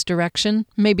moving in this direction.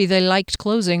 Maybe they liked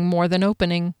closing more than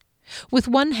opening. With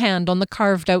one hand on the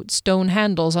carved-out stone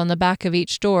handles on the back of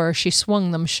each door, she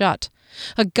swung them shut.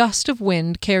 A gust of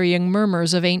wind carrying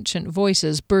murmurs of ancient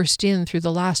voices burst in through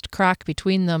the last crack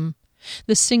between them.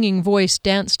 The singing voice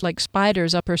danced like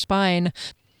spiders up her spine.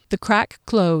 The crack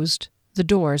closed. The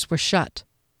doors were shut.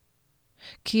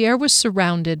 Kier was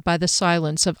surrounded by the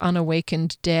silence of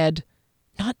unawakened dead.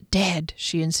 Not dead,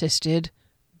 she insisted.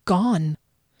 Gone.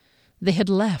 They had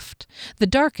left. The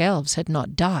dark elves had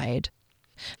not died.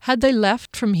 Had they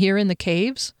left from here in the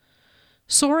caves?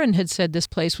 Soren had said this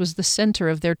place was the center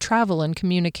of their travel and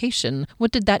communication.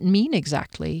 What did that mean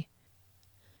exactly?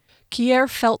 Kier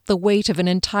felt the weight of an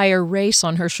entire race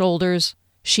on her shoulders.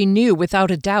 She knew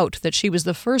without a doubt that she was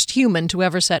the first human to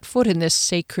ever set foot in this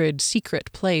sacred, secret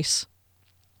place.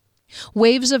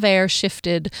 Waves of air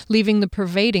shifted, leaving the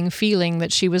pervading feeling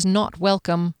that she was not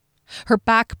welcome. Her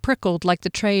back prickled like the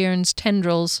Treyarn's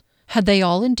tendrils. Had they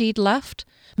all indeed left?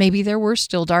 Maybe there were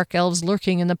still dark elves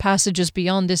lurking in the passages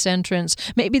beyond this entrance.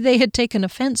 Maybe they had taken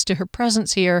offense to her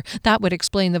presence here. That would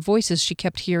explain the voices she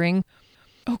kept hearing.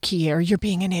 Oh, Kier, you're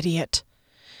being an idiot.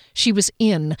 She was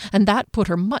in, and that put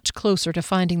her much closer to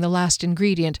finding the last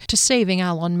ingredient, to saving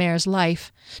Alon Mare's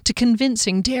life, to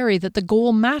convincing Derry that the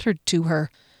goal mattered to her.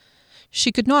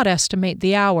 She could not estimate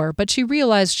the hour, but she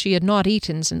realized she had not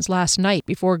eaten since last night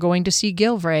before going to see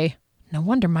Gilvray. No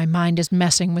wonder my mind is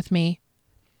messing with me.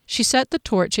 She set the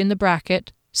torch in the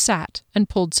bracket, sat, and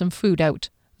pulled some food out.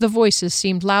 The voices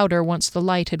seemed louder once the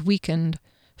light had weakened.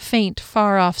 Faint,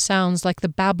 far-off sounds like the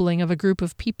babbling of a group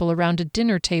of people around a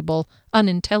dinner table,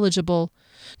 unintelligible,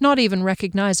 not even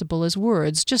recognizable as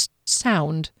words, just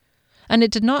sound. And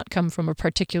it did not come from a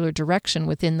particular direction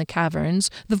within the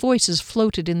caverns. The voices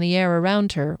floated in the air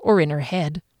around her, or in her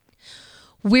head.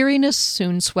 Weariness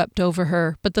soon swept over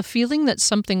her, but the feeling that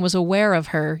something was aware of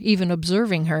her, even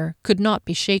observing her, could not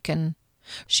be shaken.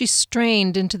 She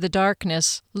strained into the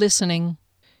darkness, listening.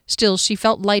 Still, she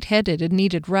felt lightheaded and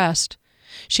needed rest.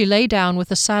 She lay down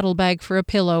with a saddlebag for a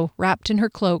pillow, wrapped in her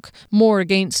cloak, more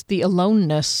against the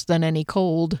aloneness than any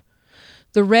cold.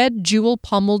 The red,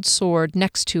 jewel-pommeled sword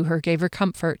next to her gave her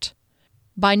comfort.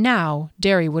 By now,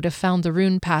 Derry would have found the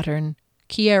rune pattern.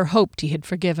 Kier hoped he had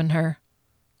forgiven her.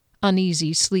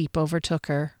 Uneasy sleep overtook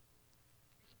her.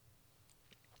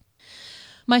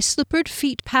 My slippered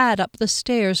feet pad up the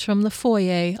stairs from the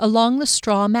foyer, along the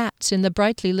straw mats in the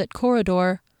brightly lit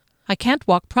corridor. I can't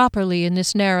walk properly in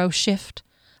this narrow shift.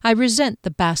 I resent the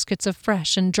baskets of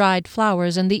fresh and dried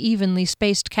flowers and the evenly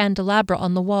spaced candelabra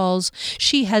on the walls.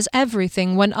 She has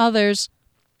everything when others...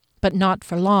 But not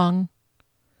for long.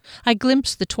 I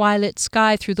glimpse the twilit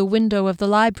sky through the window of the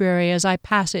library as I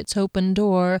pass its open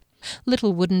door.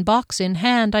 Little wooden box in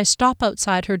hand, I stop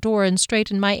outside her door and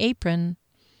straighten my apron.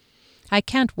 I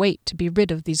can't wait to be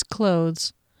rid of these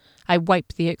clothes. I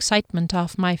wipe the excitement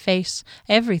off my face.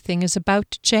 Everything is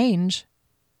about to change.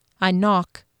 I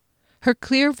knock. Her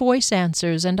clear voice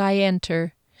answers, and I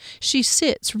enter. She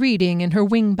sits reading in her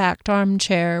wing-backed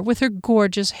armchair, with her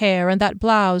gorgeous hair and that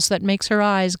blouse that makes her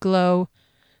eyes glow.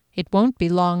 It won't be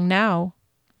long now.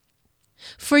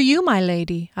 "For you, my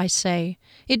lady," I say.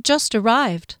 "It just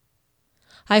arrived."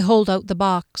 I hold out the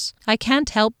box. I can't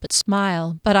help but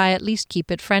smile, but I at least keep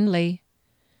it friendly.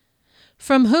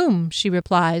 "From whom?" she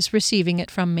replies, receiving it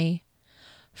from me.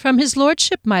 "From his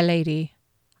lordship, my lady."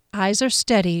 Eyes are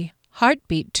steady,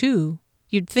 heartbeat too.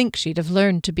 You'd think she'd have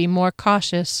learned to be more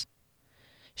cautious.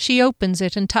 She opens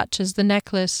it and touches the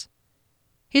necklace.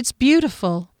 "It's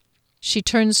beautiful." She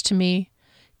turns to me.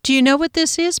 "Do you know what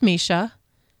this is, Misha?"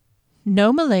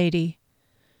 "No, milady."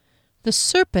 "The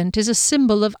serpent is a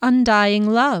symbol of undying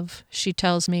love," she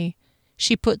tells me.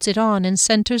 She puts it on and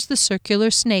centers the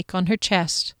circular snake on her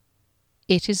chest.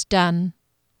 It is done.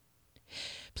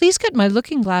 "Please get my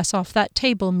looking glass off that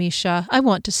table, Misha. I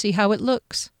want to see how it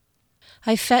looks."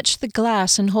 I fetch the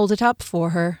glass and hold it up for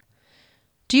her.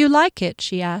 "Do you like it?"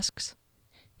 she asks.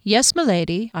 "Yes,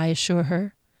 milady," I assure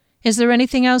her. "Is there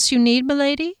anything else you need,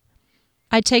 milady?"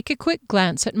 I take a quick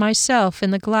glance at myself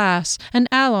in the glass, and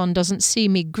Alon doesn't see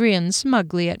me grin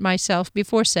smugly at myself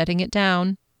before setting it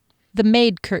down. The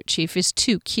maid kerchief is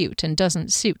too cute and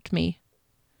doesn't suit me.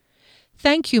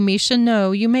 "Thank you, Misha.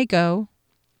 No, you may go."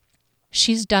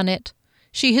 She's done it.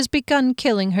 She has begun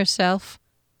killing herself.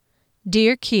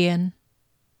 Dear Kian.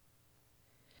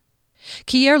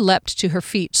 Kier leapt to her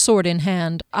feet, sword in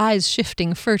hand, eyes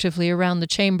shifting furtively around the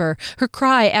chamber. Her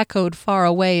cry echoed far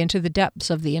away into the depths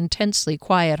of the intensely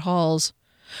quiet halls.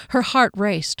 Her heart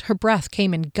raced, her breath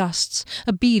came in gusts.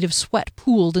 A bead of sweat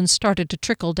pooled and started to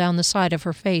trickle down the side of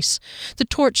her face. The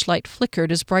torchlight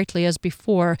flickered as brightly as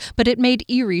before, but it made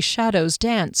eerie shadows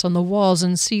dance on the walls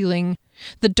and ceiling.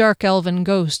 The dark elven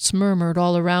ghosts murmured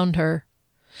all around her.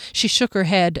 She shook her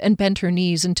head and bent her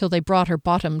knees until they brought her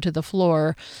bottom to the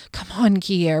floor. "Come on,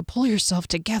 Kier, pull yourself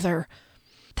together."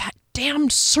 "That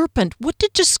damned serpent! What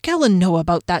did Jaskellen know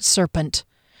about that serpent?"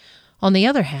 On the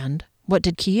other hand, what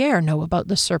did Kier know about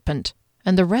the serpent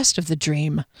and the rest of the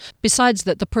dream, besides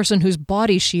that the person whose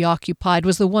body she occupied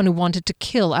was the one who wanted to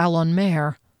kill Alon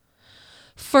Mare?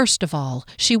 First of all,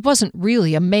 she wasn't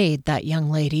really a maid, that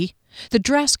young lady. The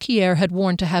dress Kier had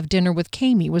worn to have dinner with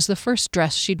Kami was the first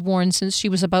dress she'd worn since she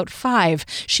was about 5.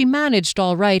 She managed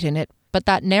all right in it, but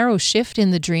that narrow shift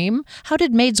in the dream, how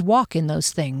did maids walk in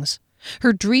those things?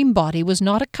 Her dream body was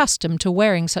not accustomed to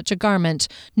wearing such a garment,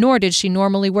 nor did she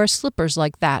normally wear slippers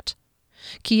like that.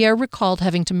 Kier recalled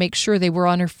having to make sure they were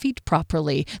on her feet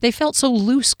properly. They felt so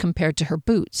loose compared to her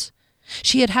boots.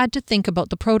 She had had to think about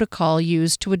the protocol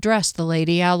used to address the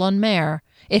Lady Alon Mare.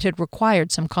 It had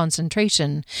required some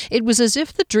concentration. It was as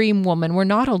if the dream woman were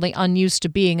not only unused to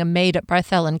being a maid at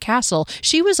Barthelen Castle,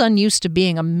 she was unused to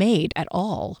being a maid at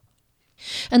all.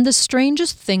 And the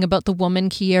strangest thing about the woman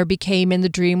Kier became in the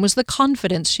dream was the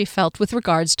confidence she felt with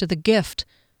regards to the gift.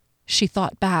 She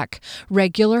thought back.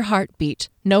 Regular heartbeat,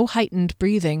 no heightened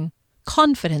breathing.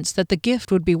 Confidence that the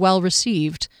gift would be well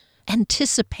received.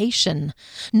 Anticipation.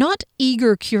 Not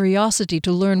eager curiosity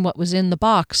to learn what was in the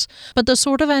box, but the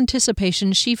sort of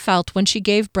anticipation she felt when she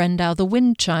gave Brendau the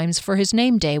wind chimes for his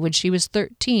name day when she was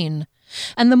 13.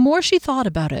 And the more she thought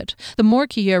about it, the more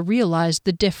Kier realized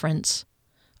the difference.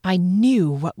 I knew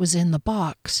what was in the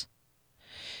box.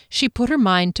 She put her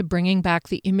mind to bringing back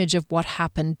the image of what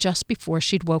happened just before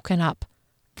she'd woken up.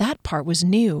 That part was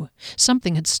new.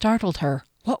 Something had startled her.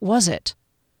 What was it?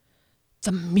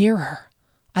 The mirror.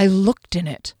 I looked in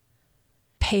it.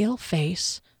 Pale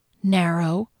face,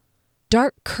 narrow,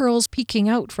 dark curls peeking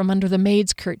out from under the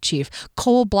maid's kerchief,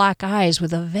 coal-black eyes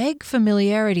with a vague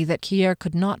familiarity that Kier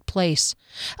could not place,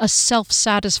 a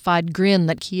self-satisfied grin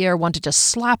that Kier wanted to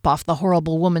slap off the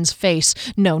horrible woman's face.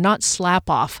 No, not slap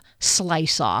off,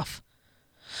 slice off.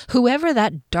 Whoever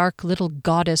that dark little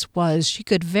goddess was, she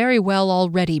could very well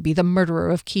already be the murderer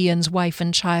of Kian's wife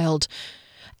and child.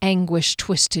 Anguish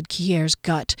twisted Kier's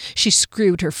gut. She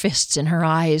screwed her fists in her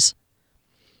eyes.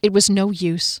 It was no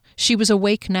use. She was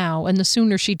awake now, and the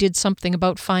sooner she did something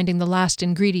about finding the last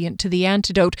ingredient to the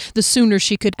antidote, the sooner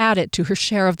she could add it to her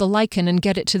share of the lichen and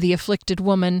get it to the afflicted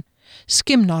woman.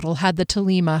 Skimnoddle had the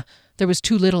Telema. There was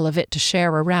too little of it to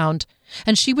share around,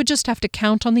 and she would just have to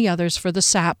count on the others for the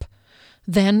sap.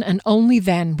 Then and only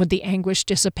then would the anguish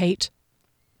dissipate.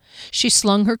 She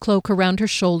slung her cloak around her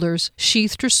shoulders,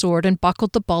 sheathed her sword, and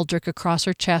buckled the baldric across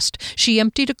her chest. She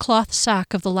emptied a cloth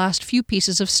sack of the last few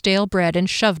pieces of stale bread and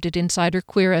shoved it inside her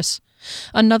cuirass.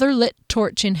 Another lit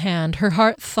torch in hand, her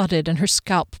heart thudded and her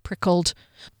scalp prickled.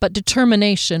 But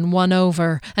determination won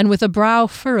over, and with a brow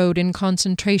furrowed in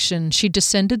concentration, she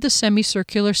descended the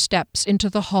semicircular steps into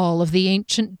the hall of the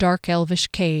ancient dark elvish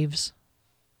caves.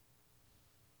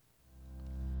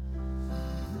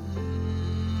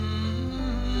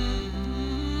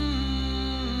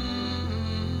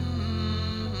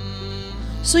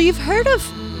 So you've heard of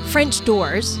French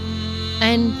doors,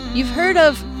 and you've heard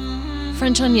of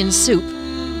French onion soup.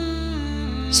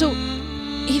 So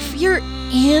if you're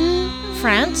in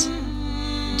France,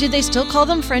 do they still call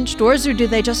them French doors, or do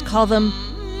they just call them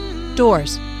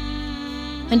doors?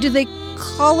 And do they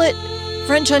call it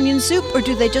French onion soup, or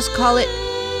do they just call it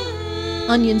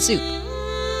onion soup?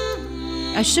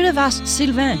 I should have asked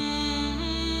Sylvain.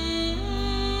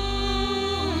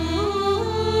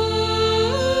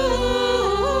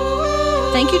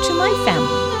 Thank you to my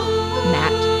family,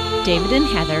 Matt, David and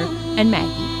Heather, and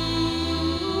Maggie.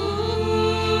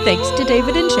 Thanks to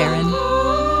David and Sharon.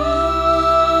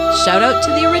 Shout out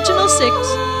to the original 6.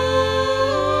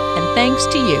 And thanks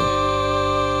to you.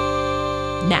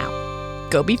 Now,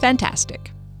 go be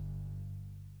fantastic.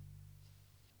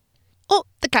 Oh,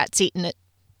 the cat's eating it.